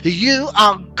 You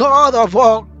are God of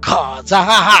all gods.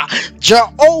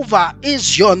 Jehovah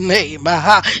is your name.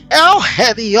 El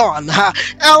Hedion,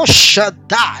 El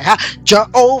Shaddai,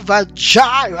 Jehovah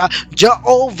Jireh,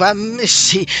 Jehovah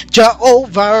Nissi,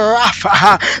 Jehovah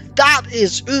Rapha. That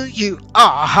is who you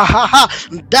are.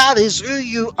 That is who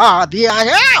you are. The I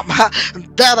am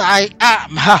that I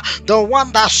am. The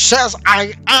one that says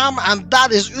I am, and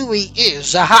that is who he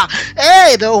is.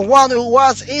 Hey, the one who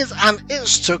was, is, and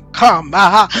is to come.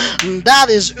 That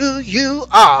is who you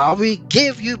are. We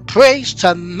give you praise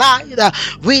tonight.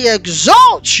 We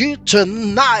exalt you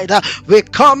tonight. We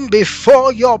come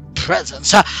before your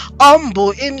presence,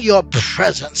 humble in your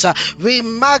presence. We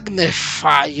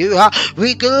magnify you.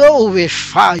 We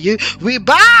glorify you. We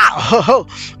bow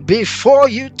before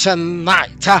you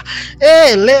tonight.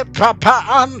 Ele papa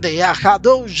ande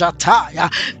akado jataya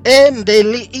ende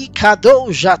li ikado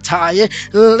jataya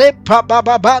le papa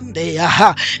babande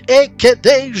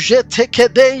ekede jete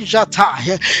kede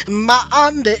jataya ma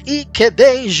ande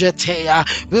ikede jetea.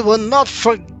 We will not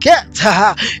forget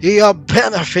your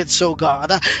benefits, oh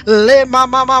God. Le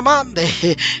mama mamande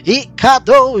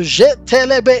ikado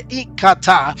jetelebe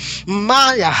ikata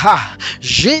maya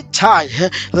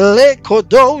jitaya le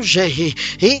kodo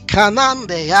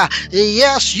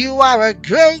yes, you are a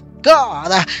great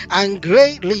God and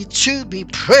greatly to be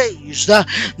praised.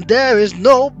 There is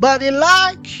nobody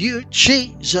like you,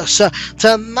 Jesus.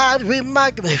 Tonight we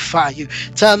magnify you.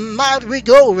 Tonight we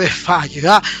glorify you.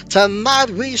 Tonight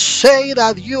we say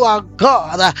that you are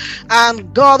God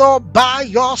and God all by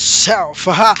yourself.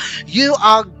 You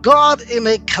are God in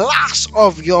a class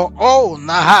of your own.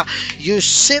 You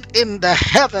sit in the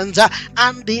heavens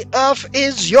and the earth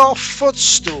is your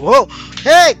footstool.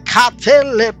 Hey,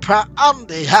 katele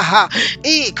praande.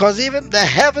 Because even the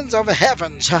heavens of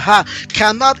heavens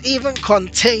cannot even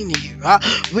contain you.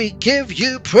 We give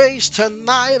you praise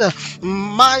tonight,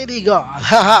 mighty God.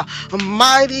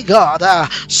 Mighty God.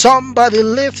 Somebody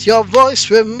lift your voice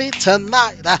with me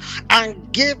tonight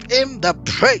and give him the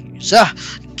praise.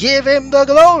 Give him the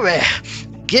glory.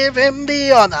 Give him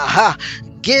the honor.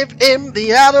 Give him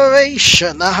the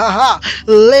adoration.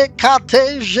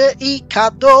 Lekateje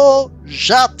ikado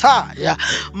jataya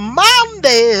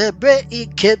mande be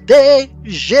ikede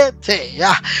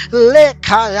jeteya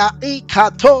lekaya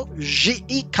ikato ji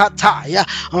ikataya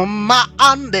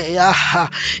maandeya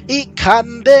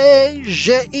ikande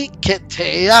je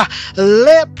iketeya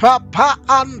le papa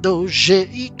ando je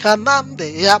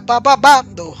ikanandeya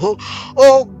bababando.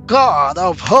 Oh God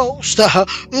of hosts,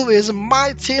 who is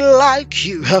mighty like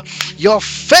you, your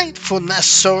faithfulness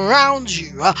surrounds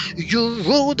you. You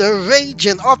rule the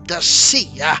raging of the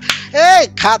sea. Hey,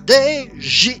 kade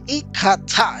ji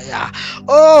ikataya.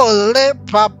 Oh, le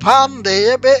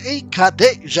papande ebe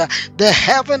ikadeja. The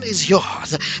heaven is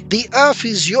yours. The earth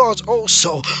is yours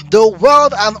also. The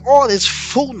world and all its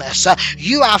fullness.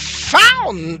 You have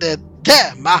founded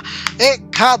them.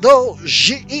 Ekado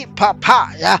ji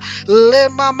papaya le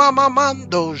mama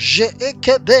mamando je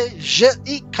ekede je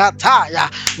ikataya.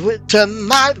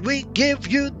 Tonight we give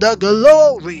you the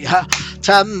glory.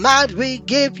 Tonight we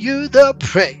give you the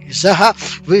praise.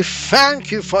 We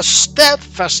thank you for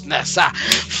steadfastness.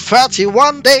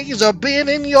 31 days of being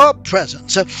in your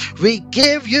presence. We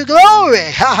give you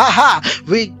glory.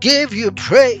 We give you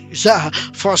praise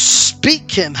for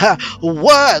speaking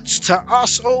words to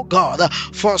us, oh God.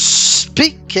 For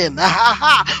speaking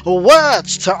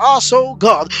words to us, oh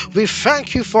God. We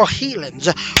thank you for healings.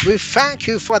 We thank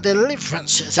you for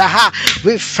deliverances.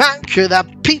 We thank you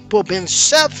that people been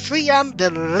set free and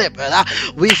delivered.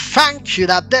 We thank you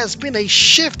that there's been a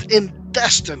shift in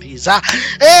destinies.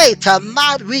 Hey,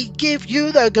 tonight we give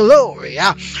you the glory.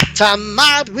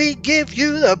 Tonight we give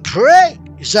you the praise.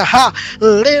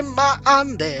 Lima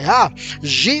ande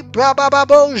jibra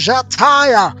bababo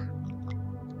jataya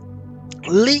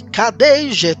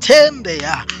likadeje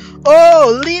tendea.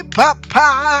 Oh, li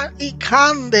papa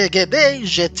ikande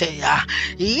gedejetea.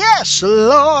 Yes,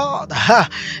 Lord.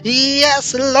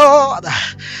 Yes, Lord.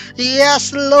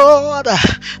 Yes, Lord.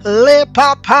 Le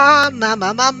papa na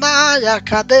na na na ya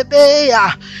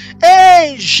kadedea.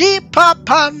 E ji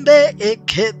papande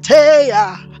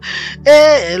eketea.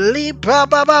 E li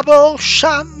bababo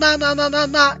shana na na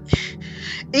na.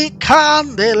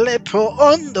 Ikande le pro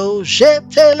ondo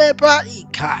jete le bra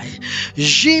ikai.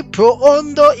 Jipro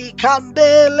ondo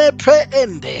ikandele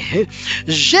preende.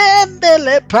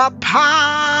 Jendele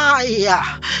papaya.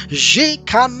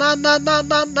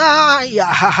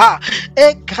 Jikananananaya.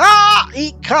 Eka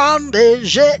ikande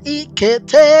je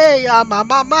ikete ya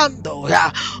mamamando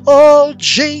ya. Oh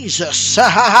Jesus.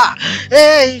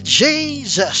 Hey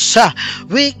Jesus.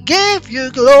 We give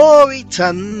you glory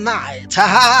tonight.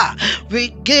 We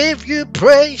give you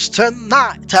praise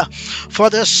tonight for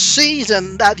the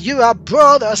season that you have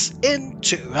brought us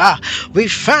into. We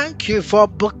thank you for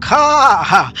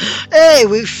Bukar. Hey,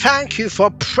 we thank you for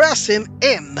pressing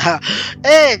in.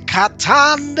 Hey,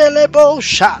 Katandelebo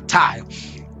Shatai.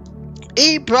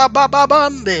 Ibra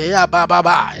bababande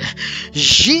ababa.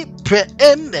 Jipre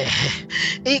ende.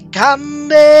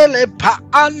 Ikandele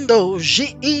paando.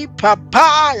 Ji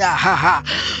papaya.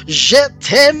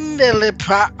 Jetendele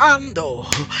praando.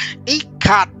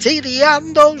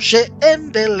 Ikatiriando je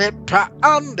endele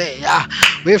praande.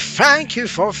 We thank you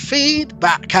for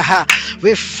feedback.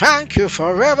 We thank you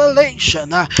for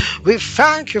revelation. We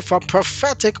thank you for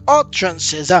prophetic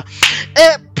utterances.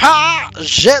 Epa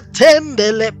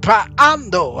jetendele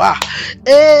praando.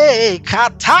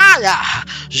 Kataya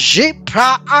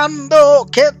jipraando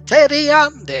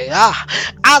keteriande.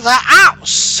 As a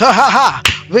house,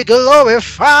 we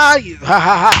glorify you.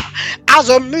 As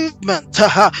a movement,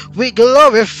 we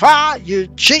glorify you,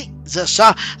 Jesus.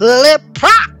 Lepra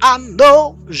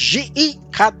ando ji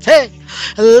kate.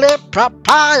 Lepra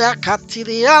paya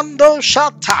katiriando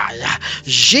shataya.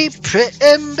 Jipre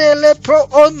ende lepro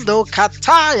ondo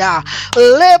kataya.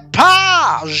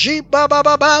 Lepa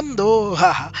jibababando.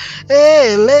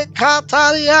 Le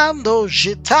katariando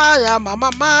jitaya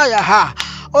mamamaya.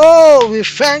 Oh, we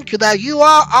thank you that you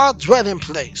are our dwelling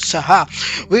place.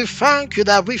 We thank you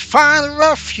that we find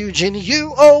refuge in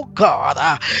you, oh God.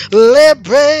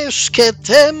 Lebres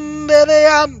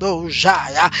ketendereando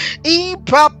jaya.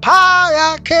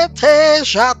 Ipapaya kete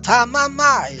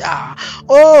jatananaya.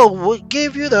 Oh, we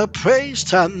give you the praise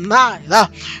tonight.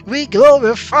 We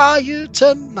glorify you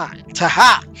tonight.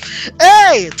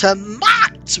 Hey,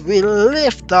 tonight we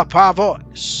lift up our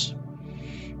voice.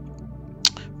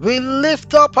 We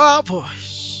lift up our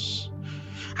voice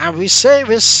and we say,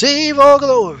 receive all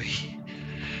glory,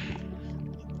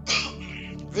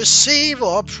 receive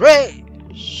all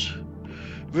praise,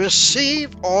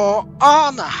 receive all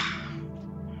honor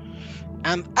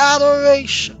and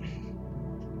adoration.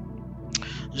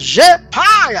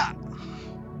 Jepaya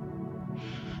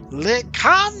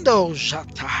lekando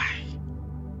jatai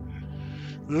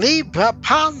libra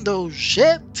pando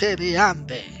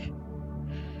jeteriande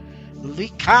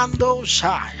likando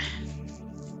shai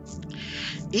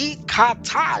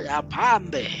ikataya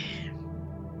pande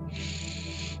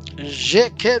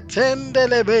jeketende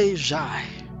lebejai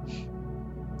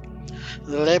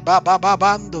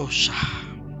lebababando shai.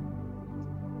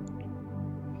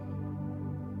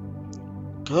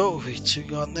 Glory to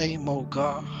your name, O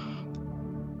God.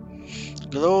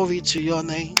 Glory to your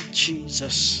name,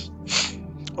 Jesus.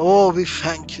 Oh, we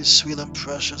thank you, sweet and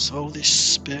precious Holy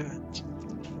Spirit.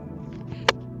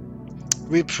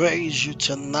 We praise you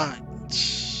tonight.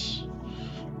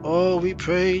 Oh, we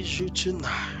praise you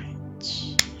tonight.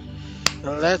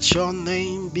 Let your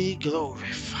name be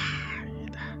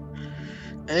glorified.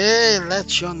 Hey,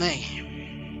 let your name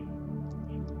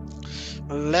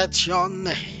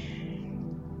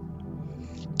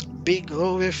be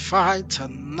glorified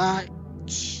tonight.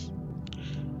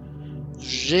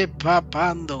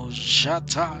 Jepapando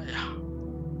jataya.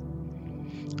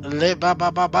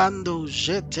 Lebababando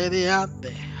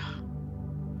jeteriande.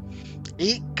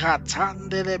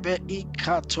 Ikatandelebe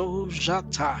ikato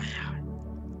jataya.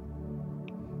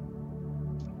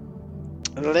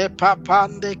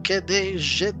 Lepapande kede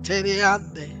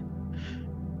jeteriande.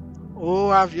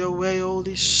 Oh, have your way,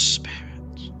 Holy Spirit.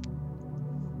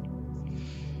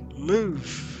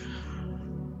 Move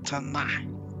tonight.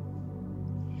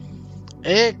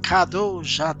 Ekado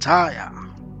jataya.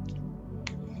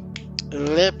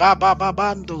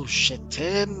 Lebababando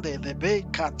shetende lebe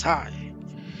katai.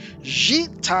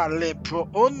 Jita le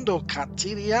proondo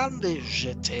katiriande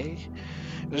jete.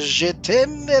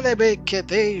 Jetende lebe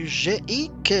kede je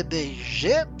ikede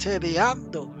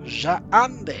jeteriando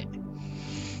jaande.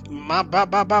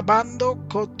 Mabababando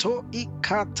koto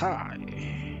ikatai.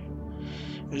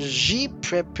 Ji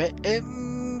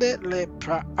prepeende le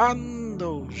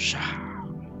praando ja.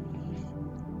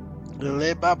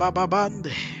 Le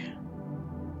babababande.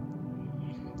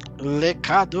 Le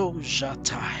kado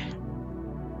jatai.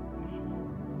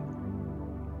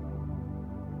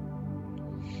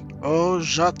 O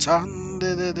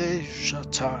jatande de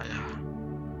jataya.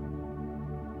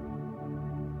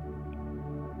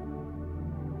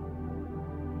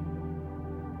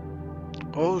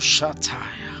 Oh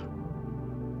Shataya.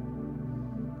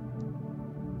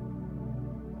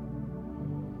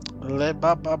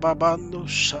 Lebababando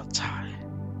Shatai.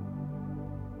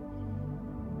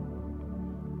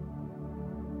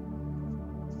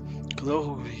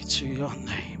 Glory to your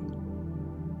name.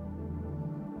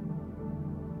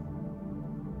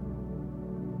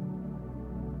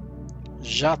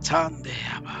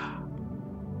 Jatandeaba.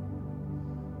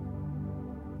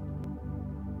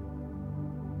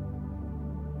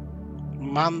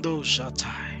 Mando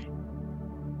Shatai.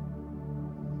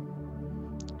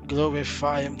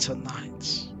 Glorify him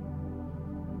tonight.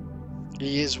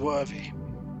 He is worthy.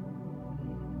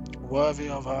 Worthy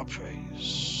of our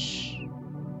praise.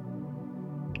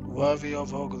 Worthy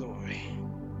of our glory.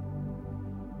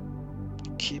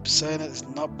 Keep saying it's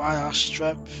not by our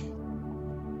strength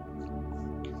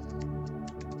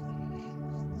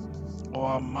or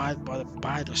our might, but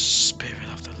by the Spirit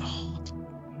of the Lord.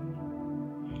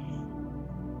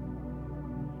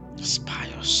 It's by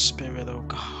your Spirit, O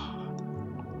God.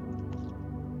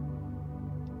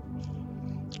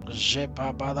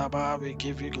 Jebabadaba, we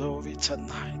give you glory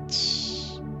tonight.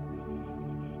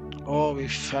 Oh, we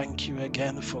thank you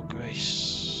again for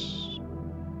grace.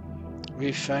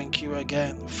 We thank you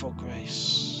again for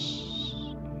grace.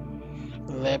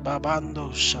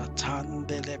 Lebabando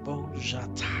shatande lebo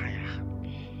jataya.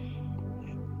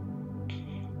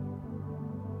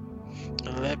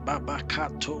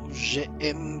 Lebabakato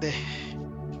jeende.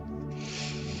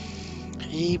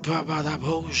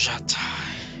 Ibabadabo jatai.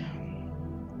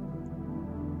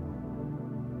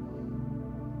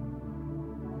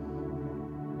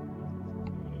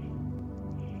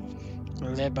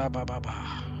 Lebababa.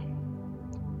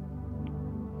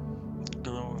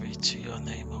 Glory to your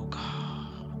name, O God.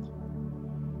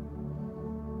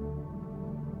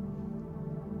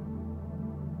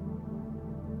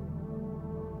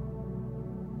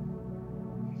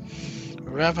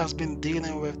 Rev has been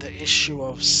dealing with the issue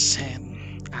of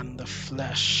sin and the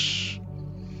flesh.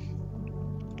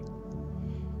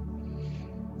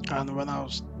 And when I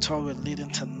was told with leading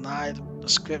tonight, the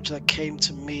scripture that came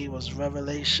to me was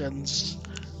Revelations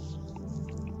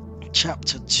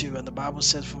chapter 2. And the Bible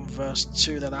says from verse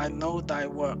 2 that I know thy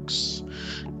works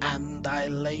and thy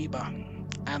labor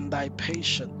and thy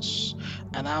patience,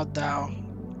 and how thou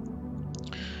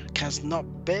canst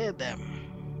not bear them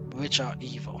which are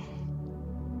evil.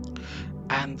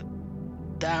 And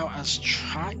thou hast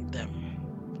tried them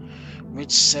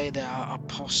which say they are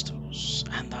apostles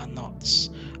and are not,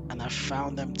 and have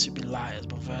found them to be liars.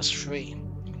 But verse 3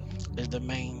 is the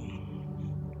main.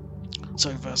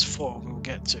 So verse 4 we will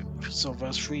get to. So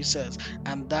verse 3 says,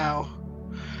 and thou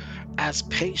hast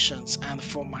patience, and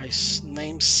for my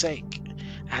name's sake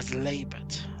hast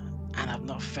labored, and have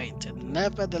not fainted.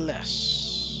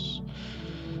 Nevertheless,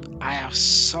 I have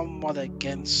somewhat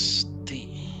against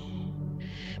thee,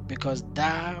 because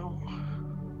thou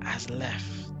hast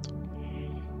left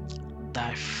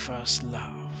thy first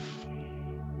love.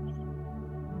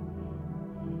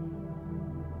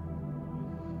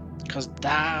 Because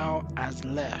thou hast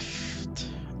left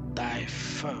thy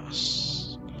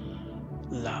first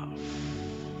love.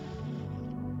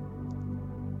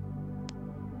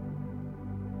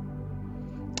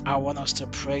 I want us to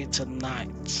pray tonight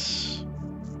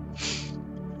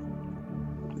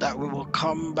that we will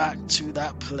come back to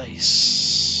that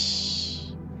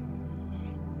place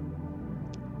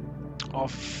of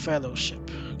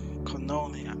fellowship,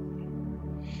 koinonia,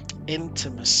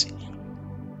 intimacy.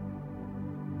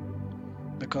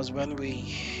 Because when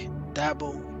we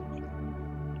dabble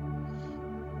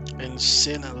in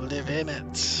sin and live in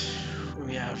it,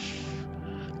 we have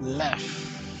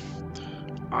left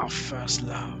our first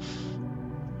love.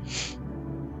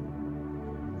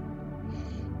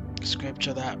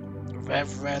 Scripture that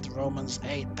Rev read, Romans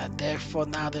 8, that therefore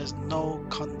now there's no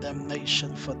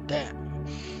condemnation for them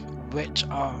which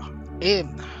are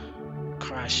in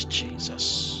Christ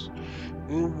Jesus,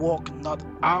 who walk not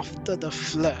after the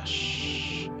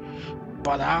flesh,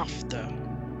 but after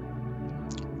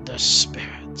the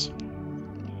Spirit.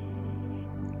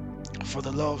 For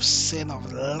the law of sin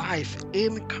of life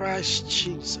in Christ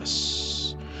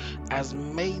Jesus has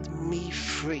made me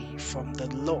free from the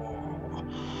law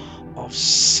of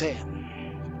sin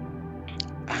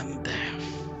and death.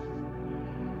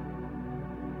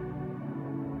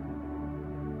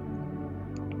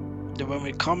 That when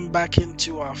we come back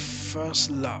into our first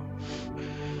love,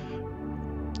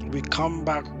 we come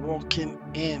back walking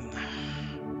in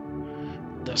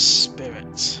the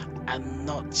Spirit and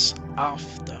not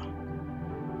after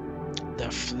the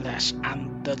flesh,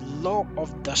 and the law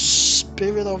of the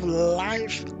Spirit of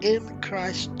life in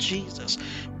Christ Jesus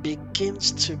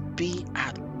begins to be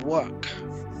at work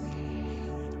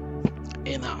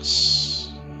in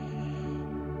us.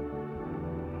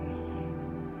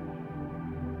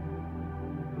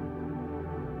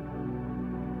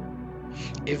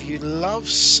 If you love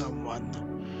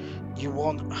someone, you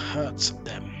won't hurt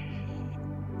them,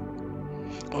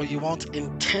 or you won't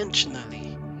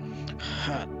intentionally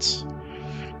hurt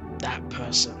that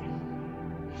person.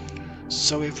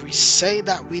 So if we say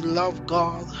that we love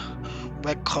God,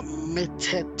 we're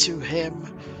committed to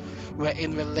Him, we're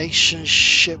in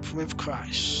relationship with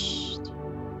Christ.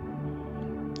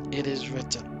 It is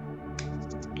written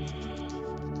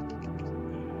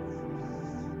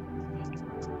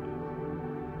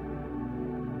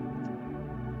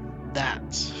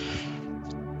that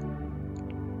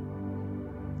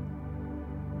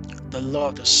the law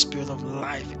of the Spirit of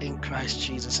life in Christ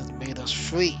Jesus has made us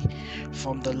free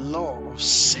from the law of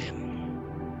sin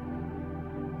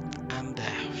and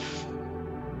death.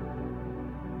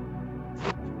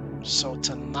 So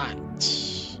tonight,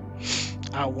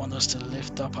 I want us to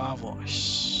lift up our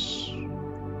voice.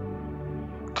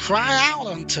 Cry out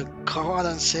unto God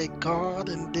and say, God,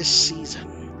 in this season,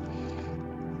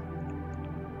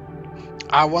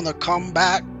 I want to come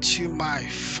back to my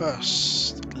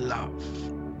first love.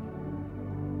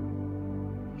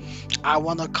 I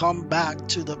want to come back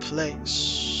to the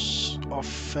place of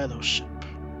fellowship,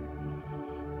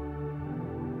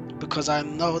 because I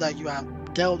know that you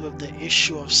have dealt with the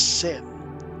issue of sin.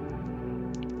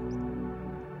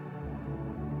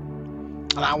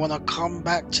 And I want to come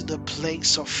back to the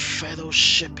place of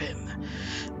fellowshipping,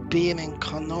 being in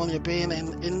koinonia, being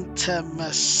in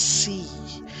intimacy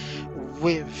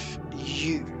with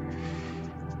you.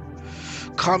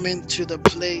 Coming to the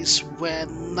place where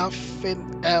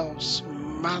nothing else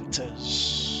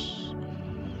matters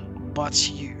but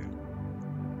you.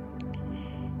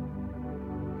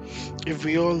 If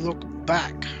we all look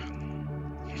back,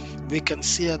 we can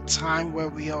see a time where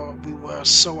we were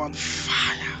so on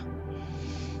fire.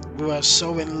 We were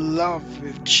so in love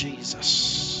with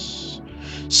Jesus,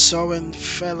 so in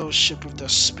fellowship with the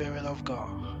Spirit of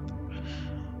God.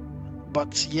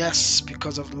 But yes,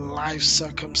 because of life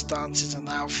circumstances and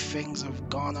how things have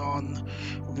gone on,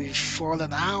 we've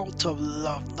fallen out of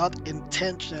love, not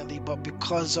intentionally, but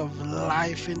because of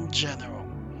life in general.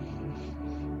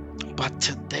 But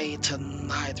today,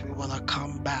 tonight, we want to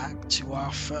come back to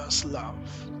our first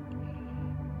love.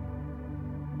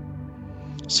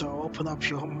 So open up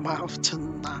your mouth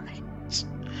tonight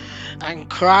and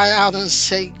cry out and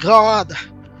say, God,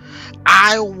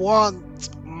 I want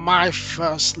my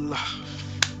first love.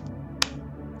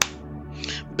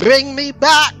 Bring me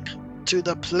back to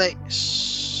the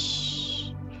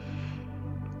place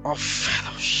of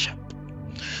fellowship,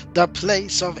 the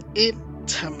place of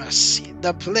intimacy,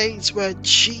 the place where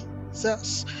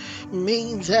Jesus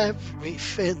means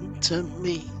everything to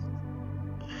me,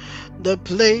 the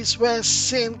place where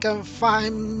sin can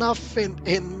find nothing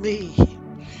in me,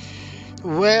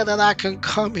 where that I can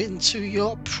come into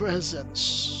your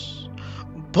presence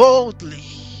boldly,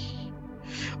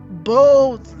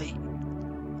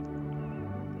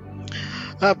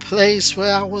 a place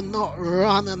where I will not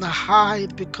run and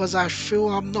hide because I feel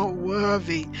I'm not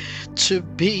worthy to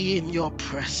be in your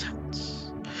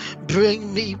presence.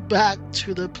 Bring me back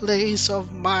to the place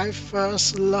of my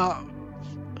first love,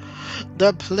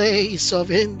 the place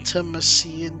of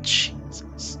intimacy in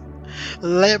Jesus.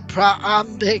 Lepra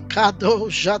ande kado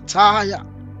jataya,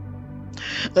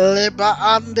 leba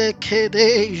ande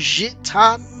kede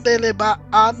jitande leba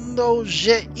ando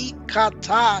je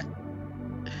ikatai.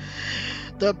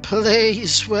 The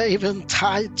place where even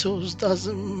titles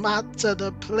doesn't matter,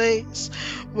 the place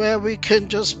where we can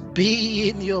just be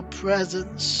in your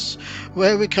presence,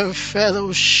 where we can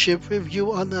fellowship with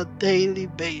you on a daily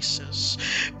basis.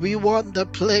 We want the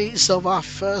place of our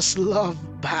first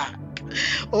love back.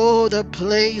 Oh, the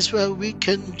place where we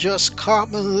can just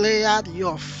come and lay at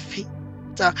your feet.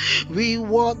 We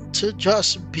want to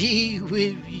just be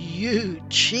with you,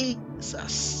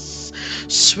 Jesus.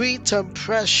 Sweet and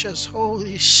precious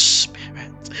Holy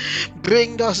Spirit,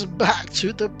 bring us back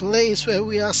to the place where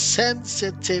we are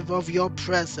sensitive of your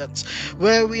presence,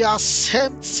 where we are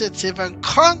sensitive and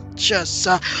conscious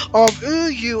of who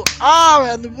you are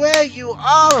and where you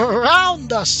are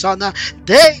around us on a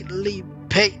daily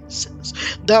basis.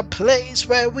 The place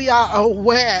where we are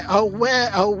aware of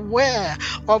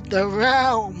the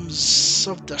realms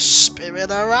of the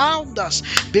Spirit around us,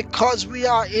 because we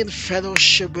are in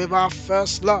fellowship with our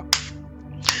first love.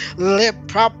 Le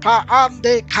Papa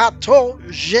ande kato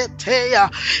jetea.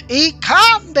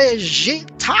 Ikande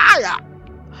jitaya.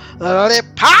 Le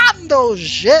pando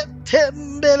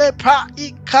jetembele pa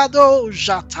ikado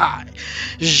jatai.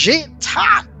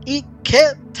 Jita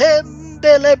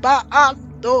iketembele ba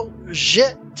ando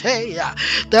jetea.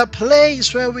 The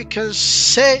place where we can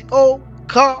say, oh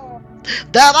God,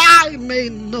 that I may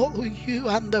know you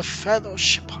and the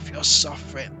fellowship of your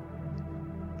suffering.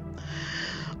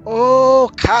 Oh,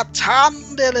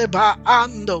 katandele ba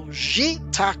ando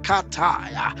jita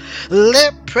kataya.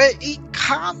 Lepre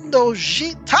ikando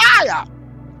jitaya.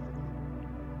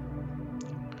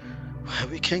 Where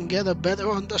we can get a better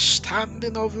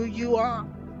understanding of who you are.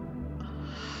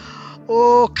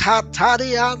 Oh,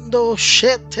 katariando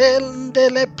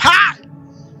shetendele pa.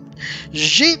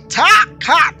 Jita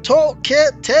kato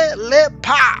kete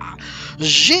lepa.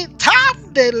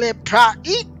 Jitandele pra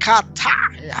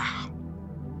ikataya.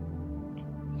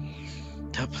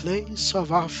 The place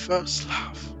of our first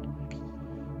love.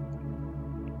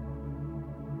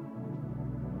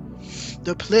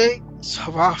 The place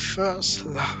of our first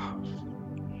love.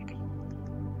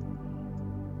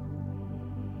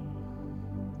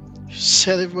 You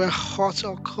said if we're hot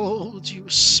or cold, you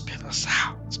spit us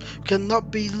out. We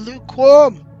cannot be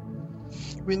lukewarm.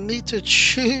 We need to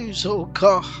choose, oh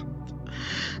God.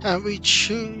 And we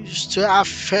choose to have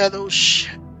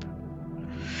fellowship.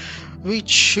 We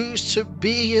choose to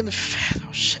be in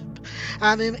fellowship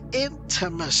and in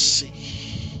intimacy.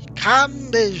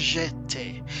 Kande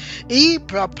jete,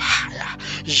 iprapaya,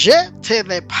 jete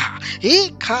lepa,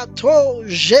 ikato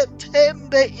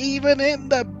jetende, even in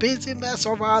the busyness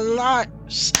of our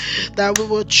lives, that we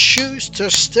will choose to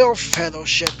still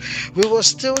fellowship. We will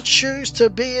still choose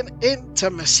to be in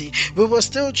intimacy. We will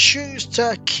still choose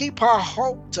to keep our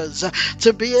altars,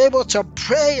 to be able to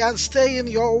pray and stay in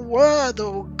your word,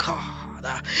 oh God.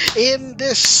 In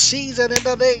this season, in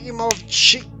the name of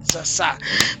Jesus,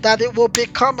 that it will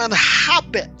become an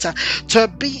habit to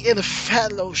be in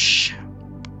fellowship.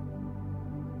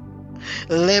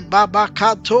 Le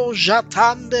babakato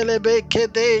jatande le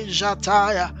bekede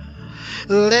jataya.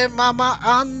 Le mama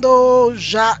ando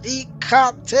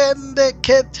jaikatende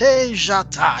kete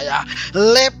jataya.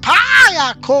 Le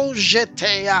paya ko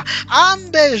jetea.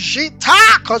 Ande jita.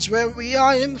 Because when we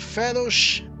are in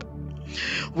fellowship,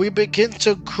 we begin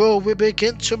to grow, we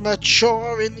begin to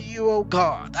mature in you, oh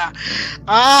God.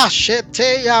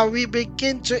 Sheteya, we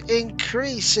begin to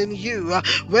increase in you,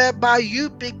 whereby you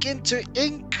begin to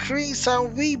increase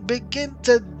and we begin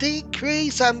to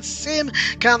decrease, and sin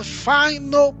can find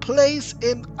no place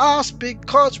in us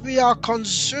because we are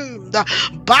consumed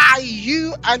by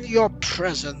you and your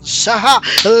presence.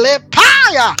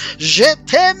 Lepaya,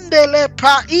 jetende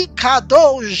lepra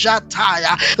ikado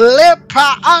jataya,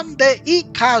 lepra ande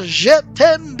ika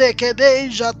jetende kede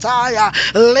jataya,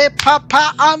 le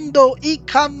papa ando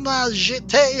ikana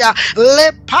jeteya,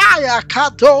 le paya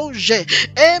kadoje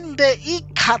ende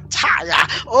ikataya,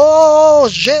 oh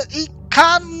je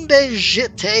ikande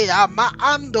jeteya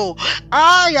maando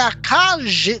aya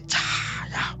kajetaya.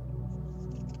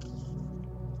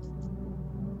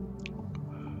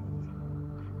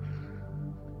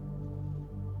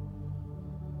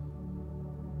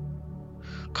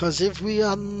 Because if we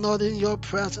are not in your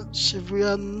presence, if we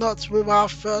are not with our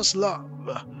first love,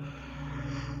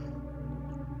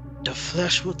 the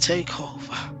flesh will take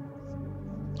over.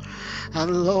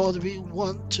 And Lord, we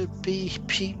want to be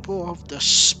people of the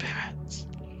Spirit.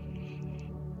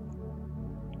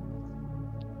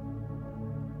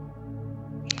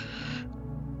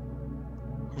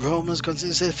 Romans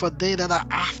continues to say, for they that are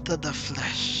after the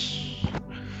flesh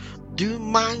do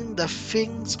mind the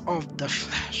things of the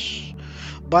flesh,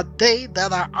 but they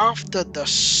that are after the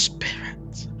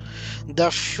Spirit, the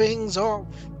things of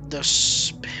the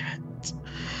Spirit.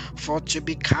 For to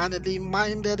be carnally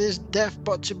minded is death,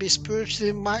 but to be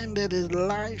spiritually minded is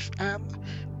life and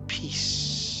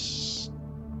peace.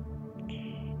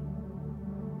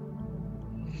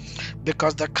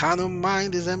 Because the carnal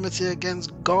mind is enmity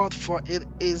against God, for it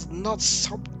is not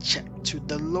subject to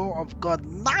the law of God,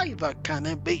 neither can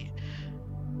it be.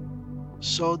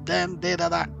 So then they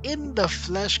that are in the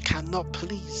flesh cannot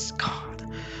please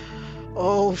God.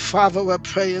 Oh Father, we're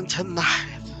praying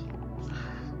tonight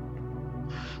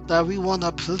that we want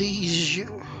to please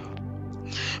you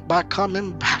by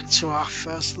coming back to our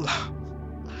first love.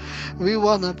 We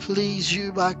want to please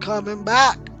you by coming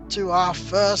back to our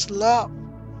first love.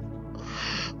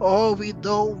 Oh, we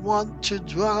don't want to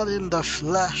dwell in the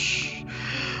flesh.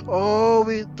 Oh,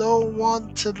 we don't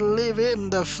want to live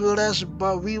in the flesh,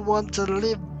 but we want to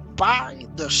live by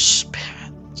the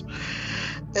Spirit.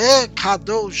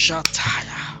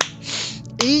 Ekadoshataya.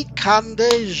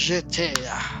 Ikande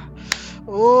jetea.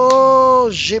 Oh,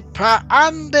 jipra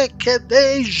ande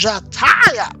kede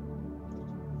jataya.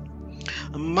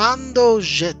 Mando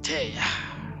jetea.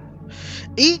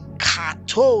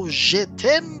 Ikato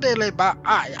jetendele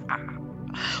baaya.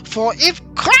 For if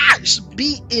Christ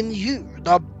be in you,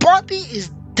 the body is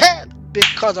dead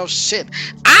because of sin.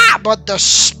 But the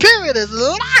spirit is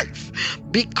life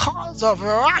because of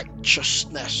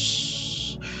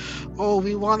righteousness. Oh,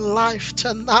 we want life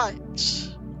tonight.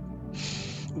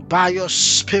 By your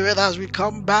spirit, as we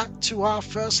come back to our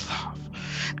first love,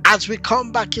 as we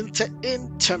come back into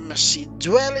intimacy,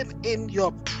 dwelling in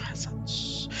your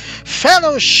presence,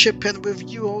 fellowshipping with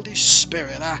you, Holy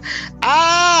Spirit,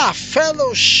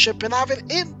 fellowshipping, having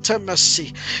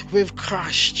intimacy with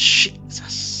Christ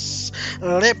Jesus.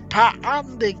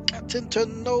 Getting to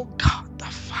know God the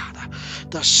Father,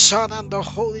 the Son, and the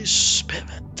Holy Spirit.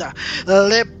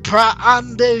 Lepra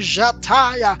ande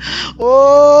jataya.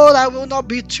 Oh, that will not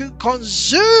be too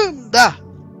consumed, that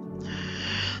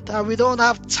we don't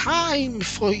have time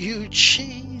for you,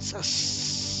 Jesus.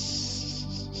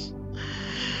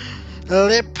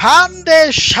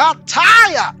 Lepande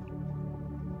shataya.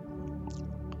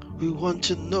 We want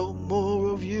to know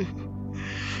more of you.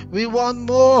 We want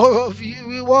more of you.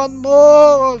 We want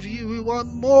more of you. We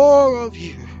want more of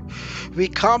you. We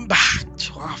come back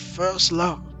to our first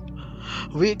love.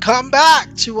 We come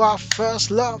back to our first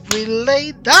love. We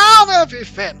lay down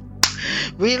everything.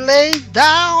 We lay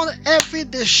down every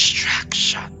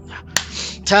distraction.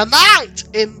 Tonight,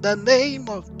 in the name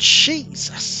of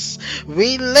Jesus,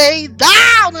 we lay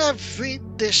down every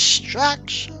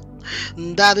distraction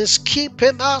that is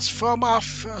keeping us from our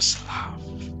first love.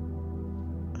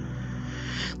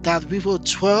 That we will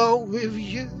dwell with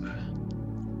you.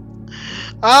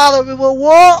 That we will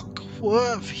walk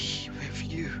worthy with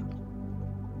you.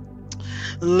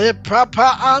 Le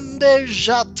prapa ande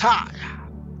jataya.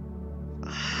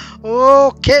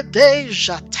 O kede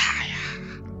jataya.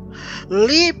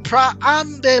 Lipra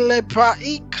ande lepra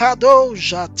ikado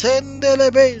jatende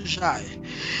lebejai.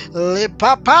 Le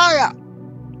papaya.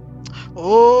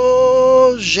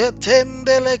 O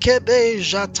jetende le kede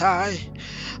jatai.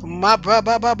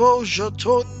 Mabrababo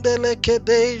jotonde le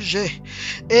kedeje.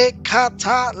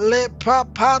 Ekata le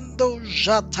papando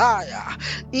jataya.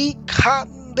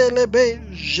 Ikandelebe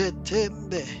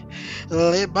jetende.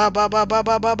 Le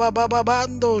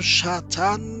babando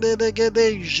shatande le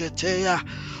gedejetea.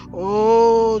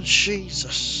 Oh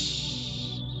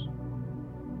Jesus.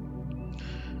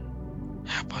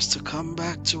 Help us to come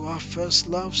back to our first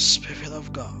love, Spirit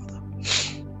of God.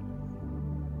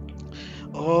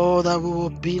 Oh, that we will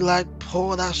be like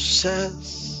Paul that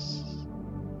says,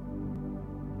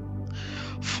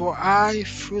 for I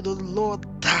through the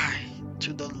Lord died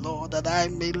to the Lord, that I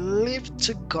may live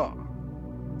to God,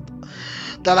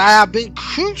 that I have been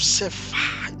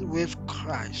crucified with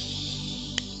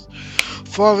Christ.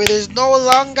 For it is no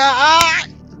longer I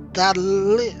that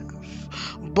live,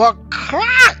 but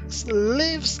Christ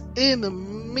lives in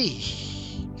me.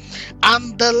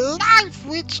 And the life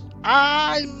which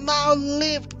I now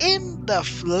live in the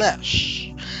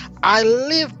flesh, I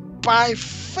live by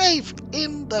faith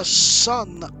in the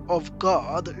Son of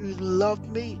God who loved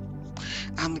me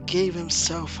and gave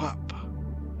himself up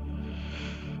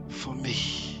for me.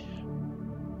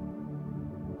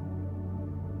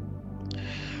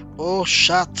 Oh,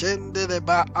 shatende de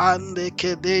ba ande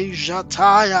kede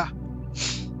jataya,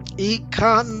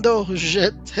 ikando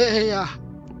jeteya.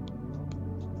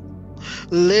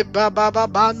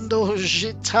 Lebababando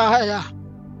jitaya.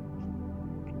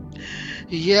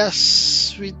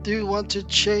 Yes, we do want to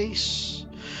chase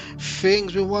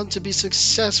things. We want to be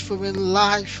successful in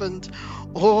life and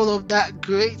all of that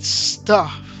great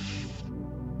stuff,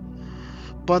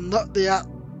 but not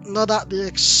at the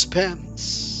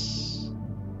expense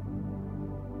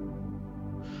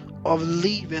of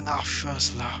leaving our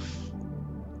first love.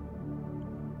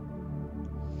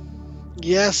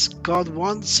 Yes, God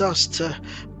wants us to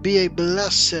be a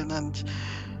blessing and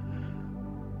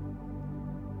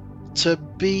to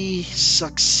be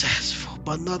successful,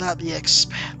 but not at the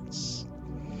expense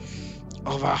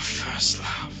of our first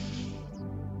love.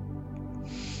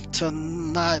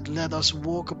 Tonight, let us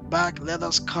walk back, let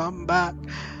us come back,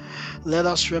 let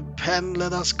us repent,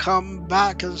 let us come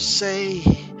back and say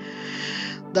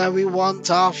that we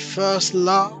want our first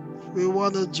love. We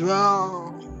want to dwell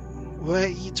where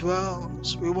he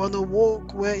dwells. We want to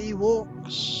walk where he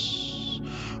walks.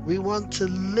 We want to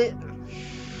live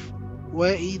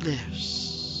where he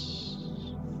lives.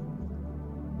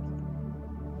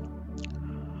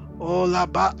 Oh,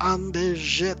 laba ande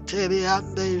jeteri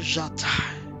ande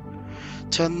jatai.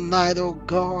 Tonight, oh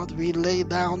God, we lay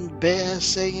down bare,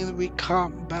 saying we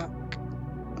come back.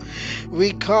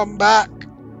 We come back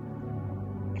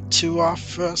to our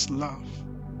first love.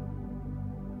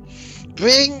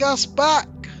 Bring us back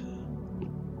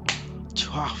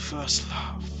to our first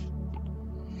love.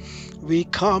 We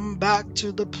come back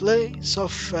to the place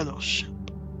of fellowship.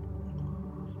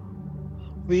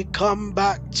 We come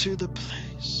back to the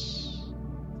place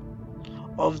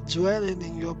of dwelling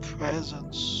in your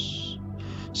presence,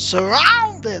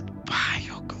 surrounded by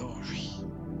your glory.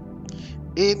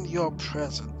 In your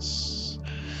presence.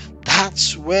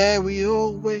 That's where we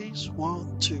always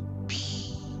want to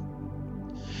be.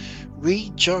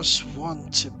 We just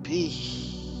want to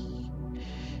be.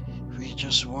 We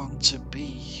just want to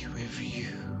be with you.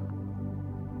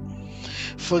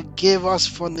 Forgive us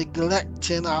for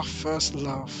neglecting our first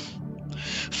love.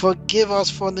 Forgive us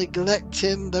for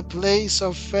neglecting the place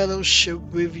of fellowship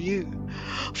with you.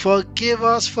 Forgive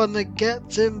us for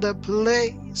neglecting the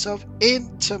place of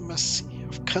intimacy,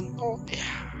 of koinonia.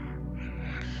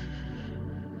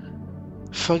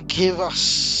 Forgive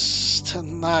us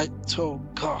tonight, oh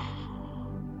God.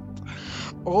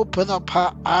 Open up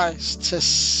our eyes to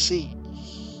see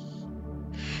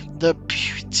the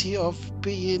beauty of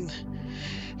being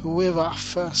with our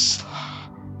first love.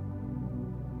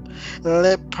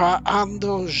 Lepra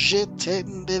ando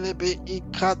jetendelebe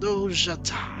ikado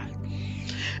jatai.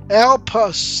 Help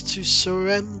us to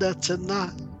surrender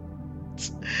tonight.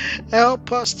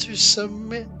 Help us to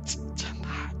submit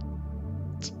tonight.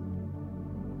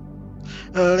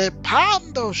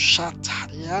 Lepando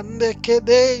shatari ande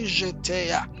kede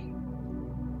jeteya.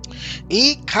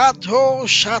 Ikato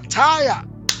shataya.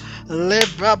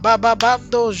 Lebra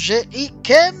bababando je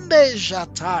ikende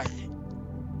jatai.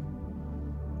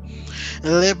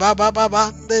 Le baba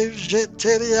babande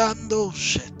jeteriando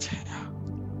jeteya.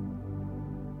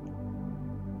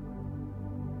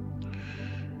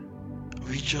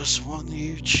 We just want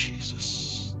you,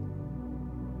 Jesus.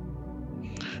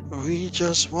 We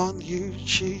just want you,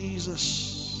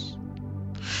 Jesus.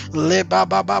 Le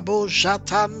baba babo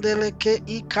jatandele ke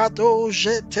ikado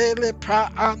jetele pra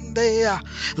andea.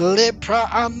 Le pra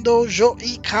ando jo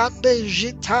ikande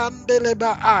jitandele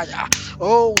baaya.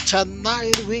 Oh,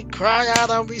 tonight we cry out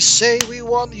and we say we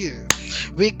want you.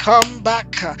 We come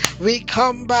back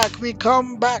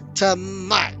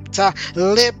tonight.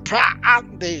 Lepra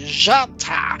ande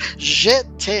jata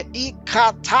jete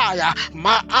ikataya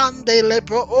ma ande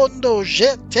lepro ondo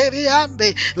jete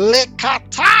ande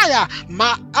lekataya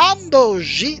ma ando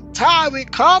jita. We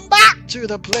come back to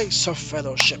the place of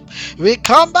fellowship. We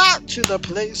come back to the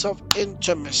place of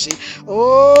intimacy.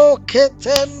 Oh,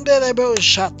 ketende lebo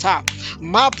shata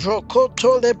ma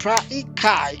prokoto lepra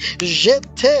ikai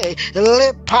jete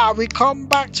lepa. We come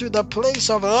back to the place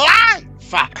of life.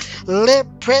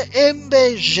 Lepre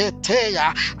ende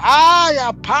jeteya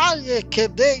aya paye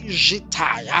kede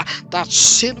jitaya. That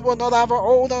sin will not have a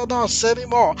hold on us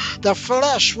anymore. The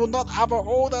flesh will not have a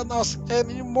hold on us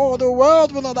anymore. The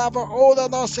world will not have a hold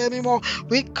on us anymore.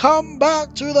 We come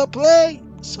back to the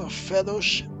place of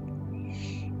fellowship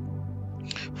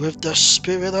with the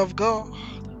Spirit of God.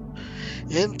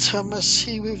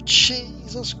 Intimacy with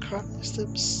Jesus Christ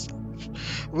Himself,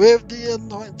 with the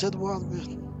Anointed One, with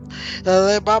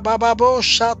the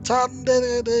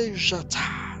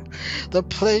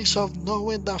place of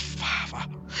knowing the Father.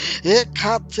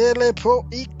 Ekatelebro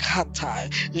ikatai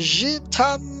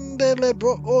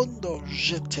jitandelebro ondo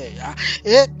jeteya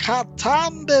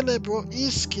ekatandelebro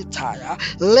iskitaya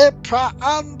lepra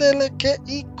andeleke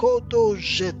ikodo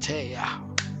jeteya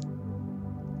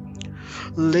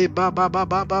le baba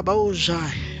baba baba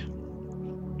ojai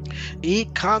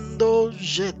ikando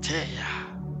jeteya.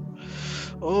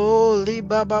 Oh,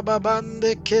 liba baba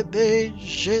bande kede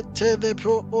jete le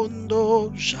pro ondo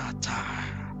jata.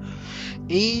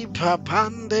 I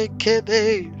papande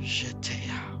kede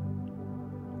jeteya.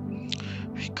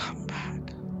 We come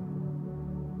back.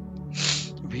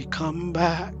 We come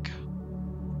back.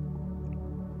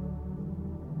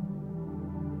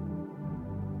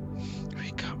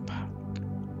 We come back.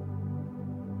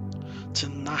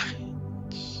 Tonight.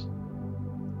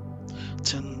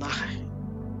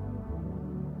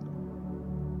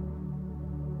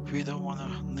 We don't want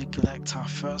to neglect our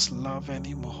first love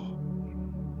anymore.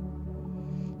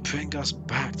 Bring us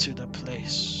back to the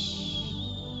place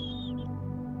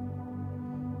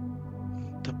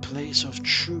of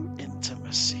true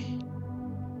intimacy,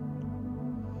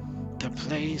 the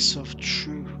place of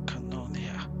true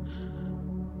koinonia,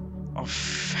 of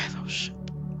fellowship.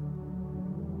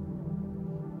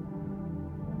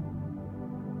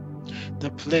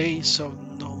 The place of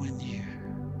knowing you.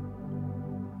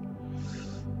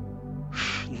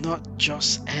 not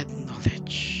just head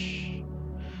knowledge,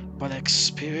 but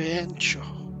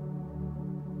experiential,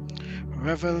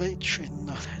 revelatory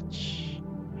knowledge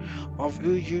of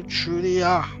who you truly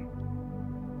are.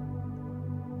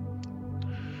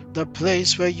 The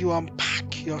place where you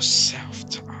unpack yourself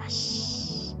to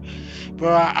us,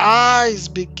 where our eyes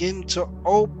begin to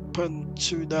open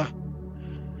to the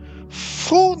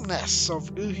fullness of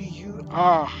who you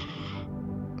are.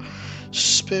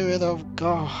 Spirit of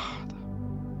God,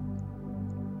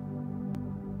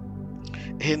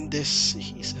 in this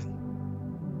season,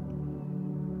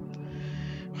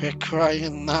 we're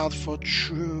crying out for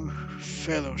true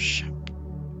fellowship.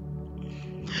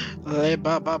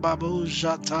 Lebababu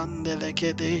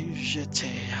jatandelekede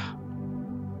jetea.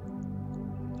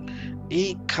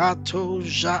 Ikato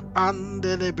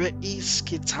jaandelebe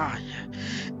iskitaya.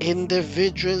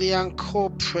 Individually and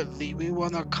corporately, we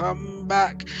want to come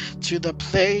back to the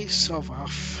place of our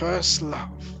first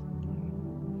love.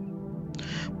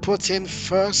 Putting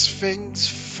first things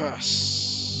first.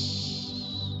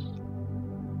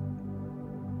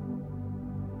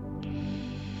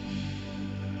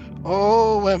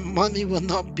 Oh, when money will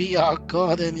not be our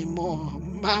God anymore.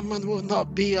 Mammon will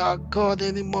not be our God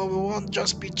anymore. We won't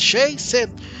just be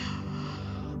chasing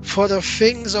for the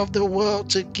things of the world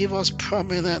to give us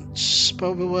prominence,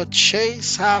 but we will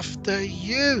chase after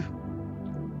you.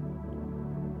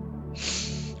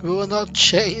 We will not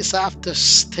chase after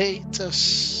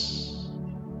status,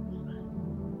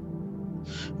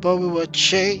 but we will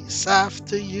chase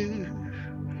after you.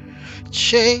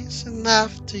 Chasing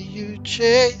after you,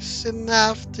 chasing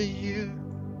after you.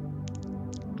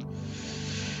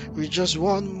 We just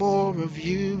want more of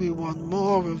you, we want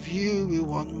more of you, we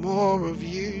want more of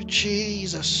you,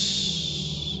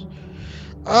 Jesus.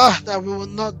 That we will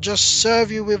not just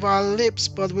serve you with our lips,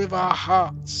 but with our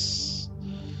hearts.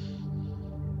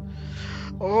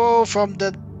 Oh, from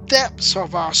the depths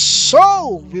of our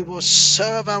soul, we will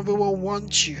serve and we will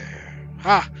want you.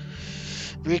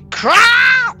 We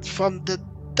cry out from the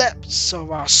depths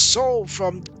of our soul,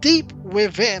 from deep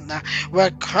within.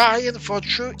 We're crying for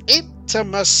true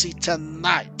intimacy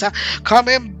tonight,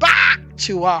 coming back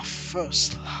to our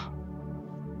first love.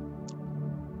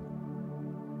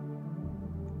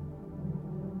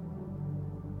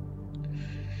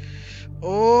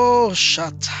 Oh,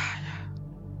 Shataya.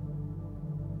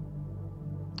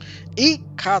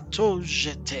 Ikato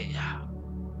jetea.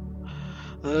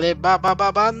 Le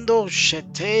babababando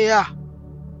shetea.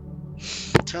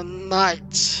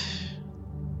 Tonight,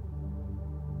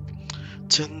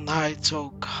 oh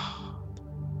God,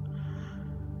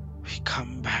 we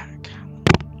come back.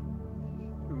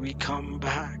 We come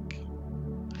back.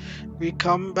 We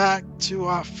come back to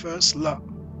our first love.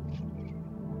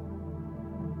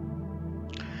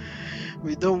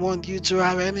 We don't want you to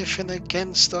have anything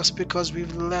against us because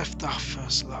we've left our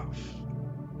first love.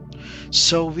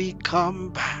 So we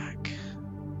come back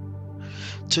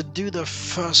to do the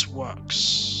first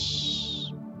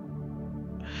works.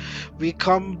 We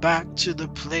come back to the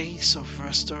place of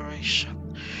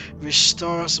restoration.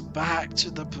 Restore us back to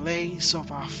the place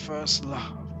of our first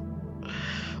love.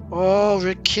 Oh,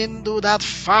 rekindle that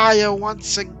fire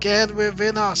once again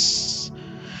within us.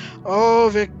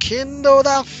 Oh, rekindle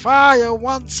that fire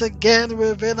once again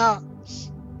within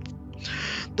us.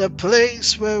 The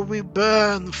place where we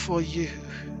burn for you,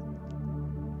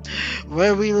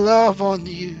 where we love on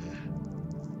you.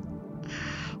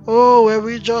 Oh, where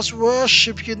we just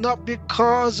worship you, not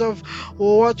because of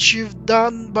what you've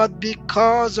done, but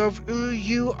because of who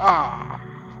you are.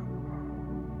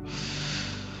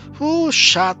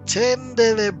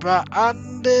 Shatendele bra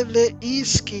andele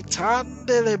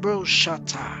iskitandele bro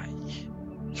shatai.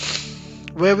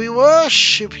 Where we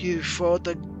worship you for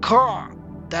the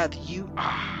God that you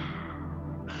are,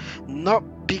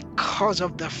 not because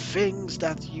of the things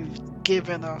that you've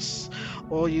given us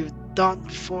or you've done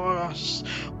for us,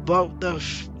 but the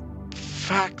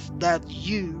fact that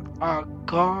you are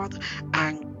God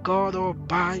and God all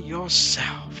by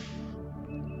yourself.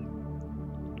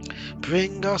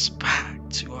 Bring us back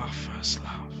to our first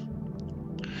love.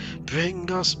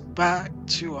 Bring us back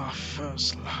to our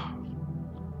first love.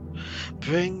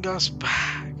 Bring us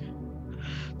back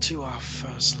to our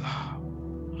first love.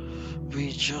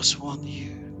 We just want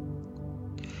you.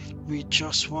 We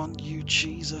just want you,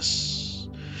 Jesus.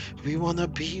 We want to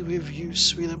be with you,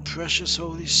 sweet and precious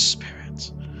Holy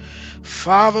Spirit.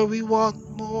 Father, we want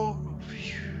more of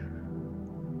you.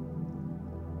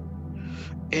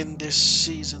 In this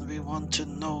season, we want to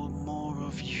know more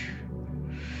of you.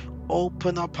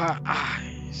 Open up our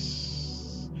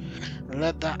eyes.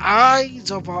 Let the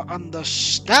eyes of our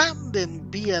understanding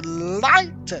be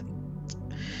enlightened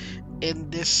in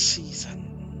this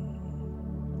season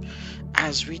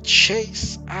as we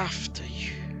chase after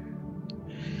you.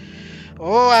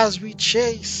 Oh, as we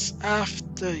chase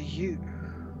after you,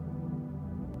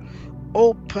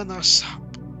 open us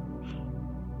up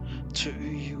to who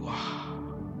you are.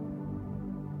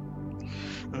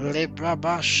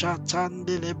 Lebraba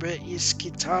shatande lebre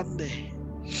iskitande.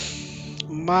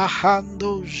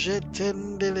 Mahando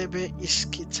jetende lebre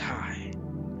iskitai.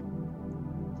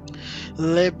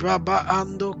 Lebraba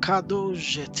ando kado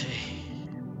jete.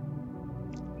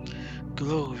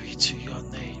 Glory to your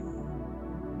name.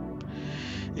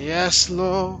 Yes,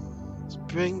 Lord,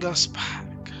 bring us back.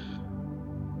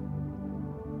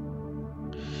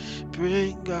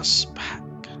 Bring us back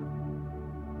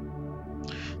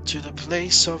to the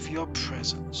place of your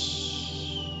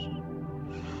presence.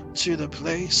 To the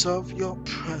place of your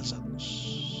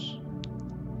presence.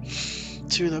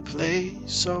 To the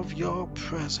place of your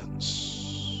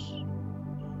presence.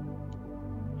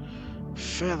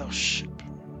 Fellowship.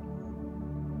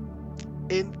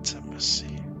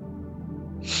 Intimacy.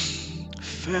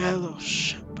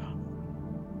 Fellowship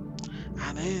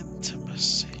and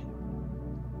intimacy.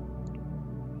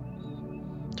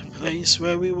 The place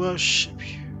where we worship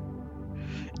you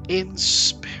in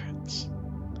spirit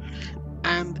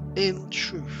and in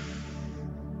truth.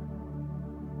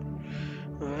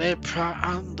 Lepra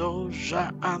ando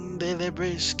ja ande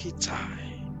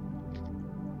lebreskitai.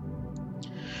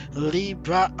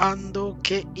 Libra ando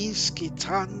ke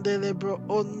iskitande lebro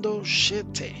ondo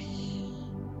shete.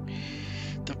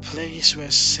 The place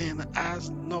where sin has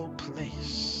no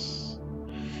place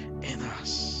in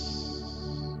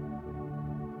us.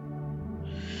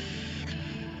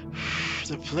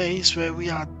 The place where we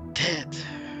are dead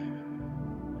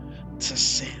to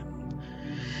sin.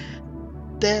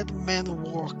 Dead men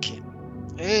walking.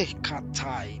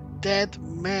 Katai. Dead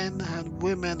men and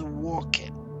women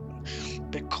walking.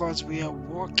 Because we are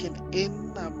walking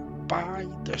in and by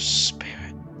the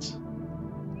Spirit.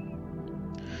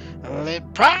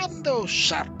 Leprando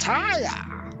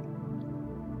Shataya.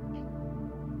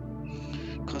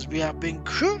 Because we have been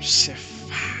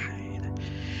crucified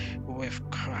with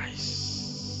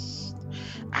Christ.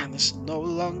 And it's no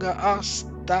longer us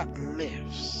that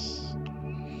lives,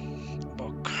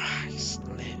 but Christ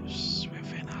lives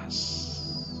within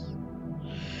us.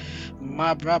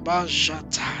 Mabraba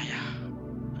Shataya.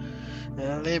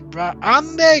 Libra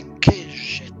ande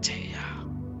kejetea.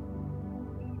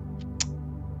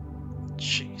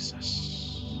 Jesus.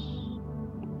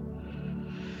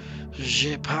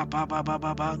 Je papa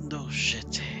bababando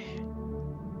jete.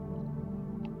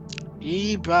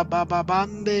 Ibra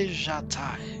bababande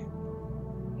jatai.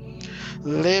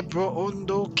 Lebro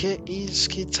ondo ke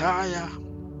iskitaya.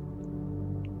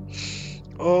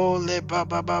 O le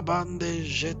bababande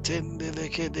jetende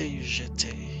lekede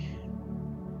jete.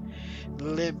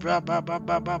 Le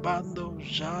bababando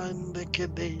jande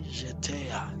kede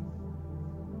jetea.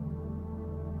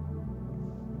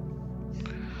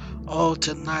 Oh,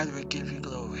 tonight we give you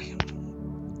glory.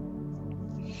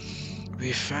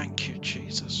 We thank you,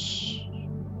 Jesus.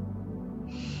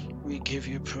 We give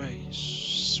you praise,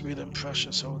 sweet and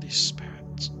precious Holy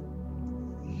Spirit.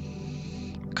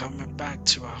 Coming back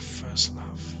to our first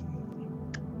love.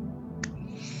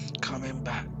 Coming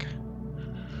back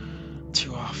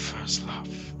to our first love.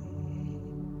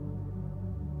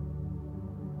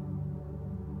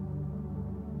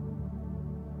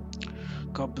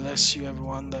 God bless you,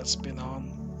 everyone that's been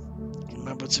on.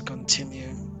 Remember to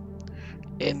continue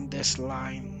in this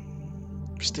line.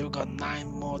 We've still got 9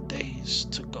 more days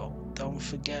to go. Don't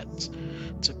forget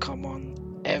to come on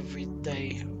every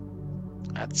day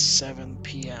at 7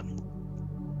 p.m.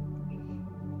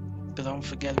 But don't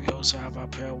forget, we also have our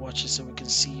prayer watches, so we can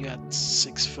see you at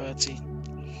 6:30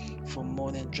 for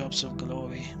morning drops of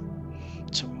glory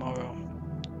tomorrow.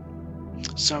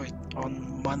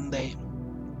 On Monday.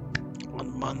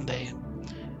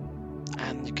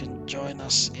 And you can join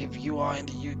us if you are in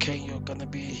the UK. You're gonna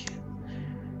be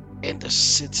in the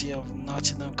city of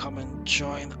Nottingham. Come and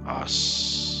join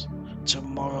us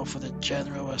tomorrow for the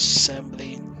General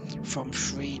Assembly from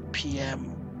 3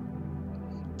 p.m.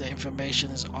 The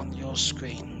information is on your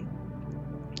screen.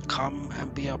 Come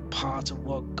and be a part of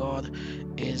what God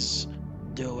is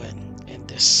doing in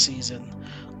this season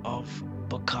of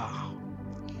Bukar.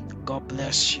 God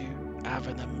bless you. Have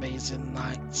an amazing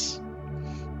night.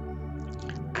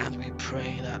 And we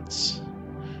pray that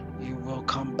you will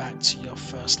come back to your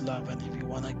first love. And if you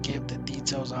want to give, the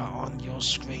details are on your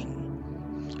screen.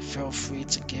 Feel free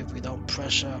to give. We don't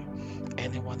pressure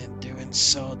anyone in doing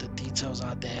so. The details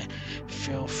are there.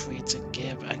 Feel free to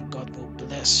give, and God will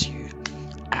bless you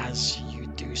as you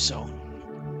do you. So,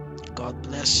 God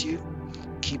bless you.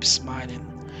 Keep smiling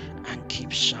and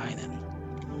keep shining.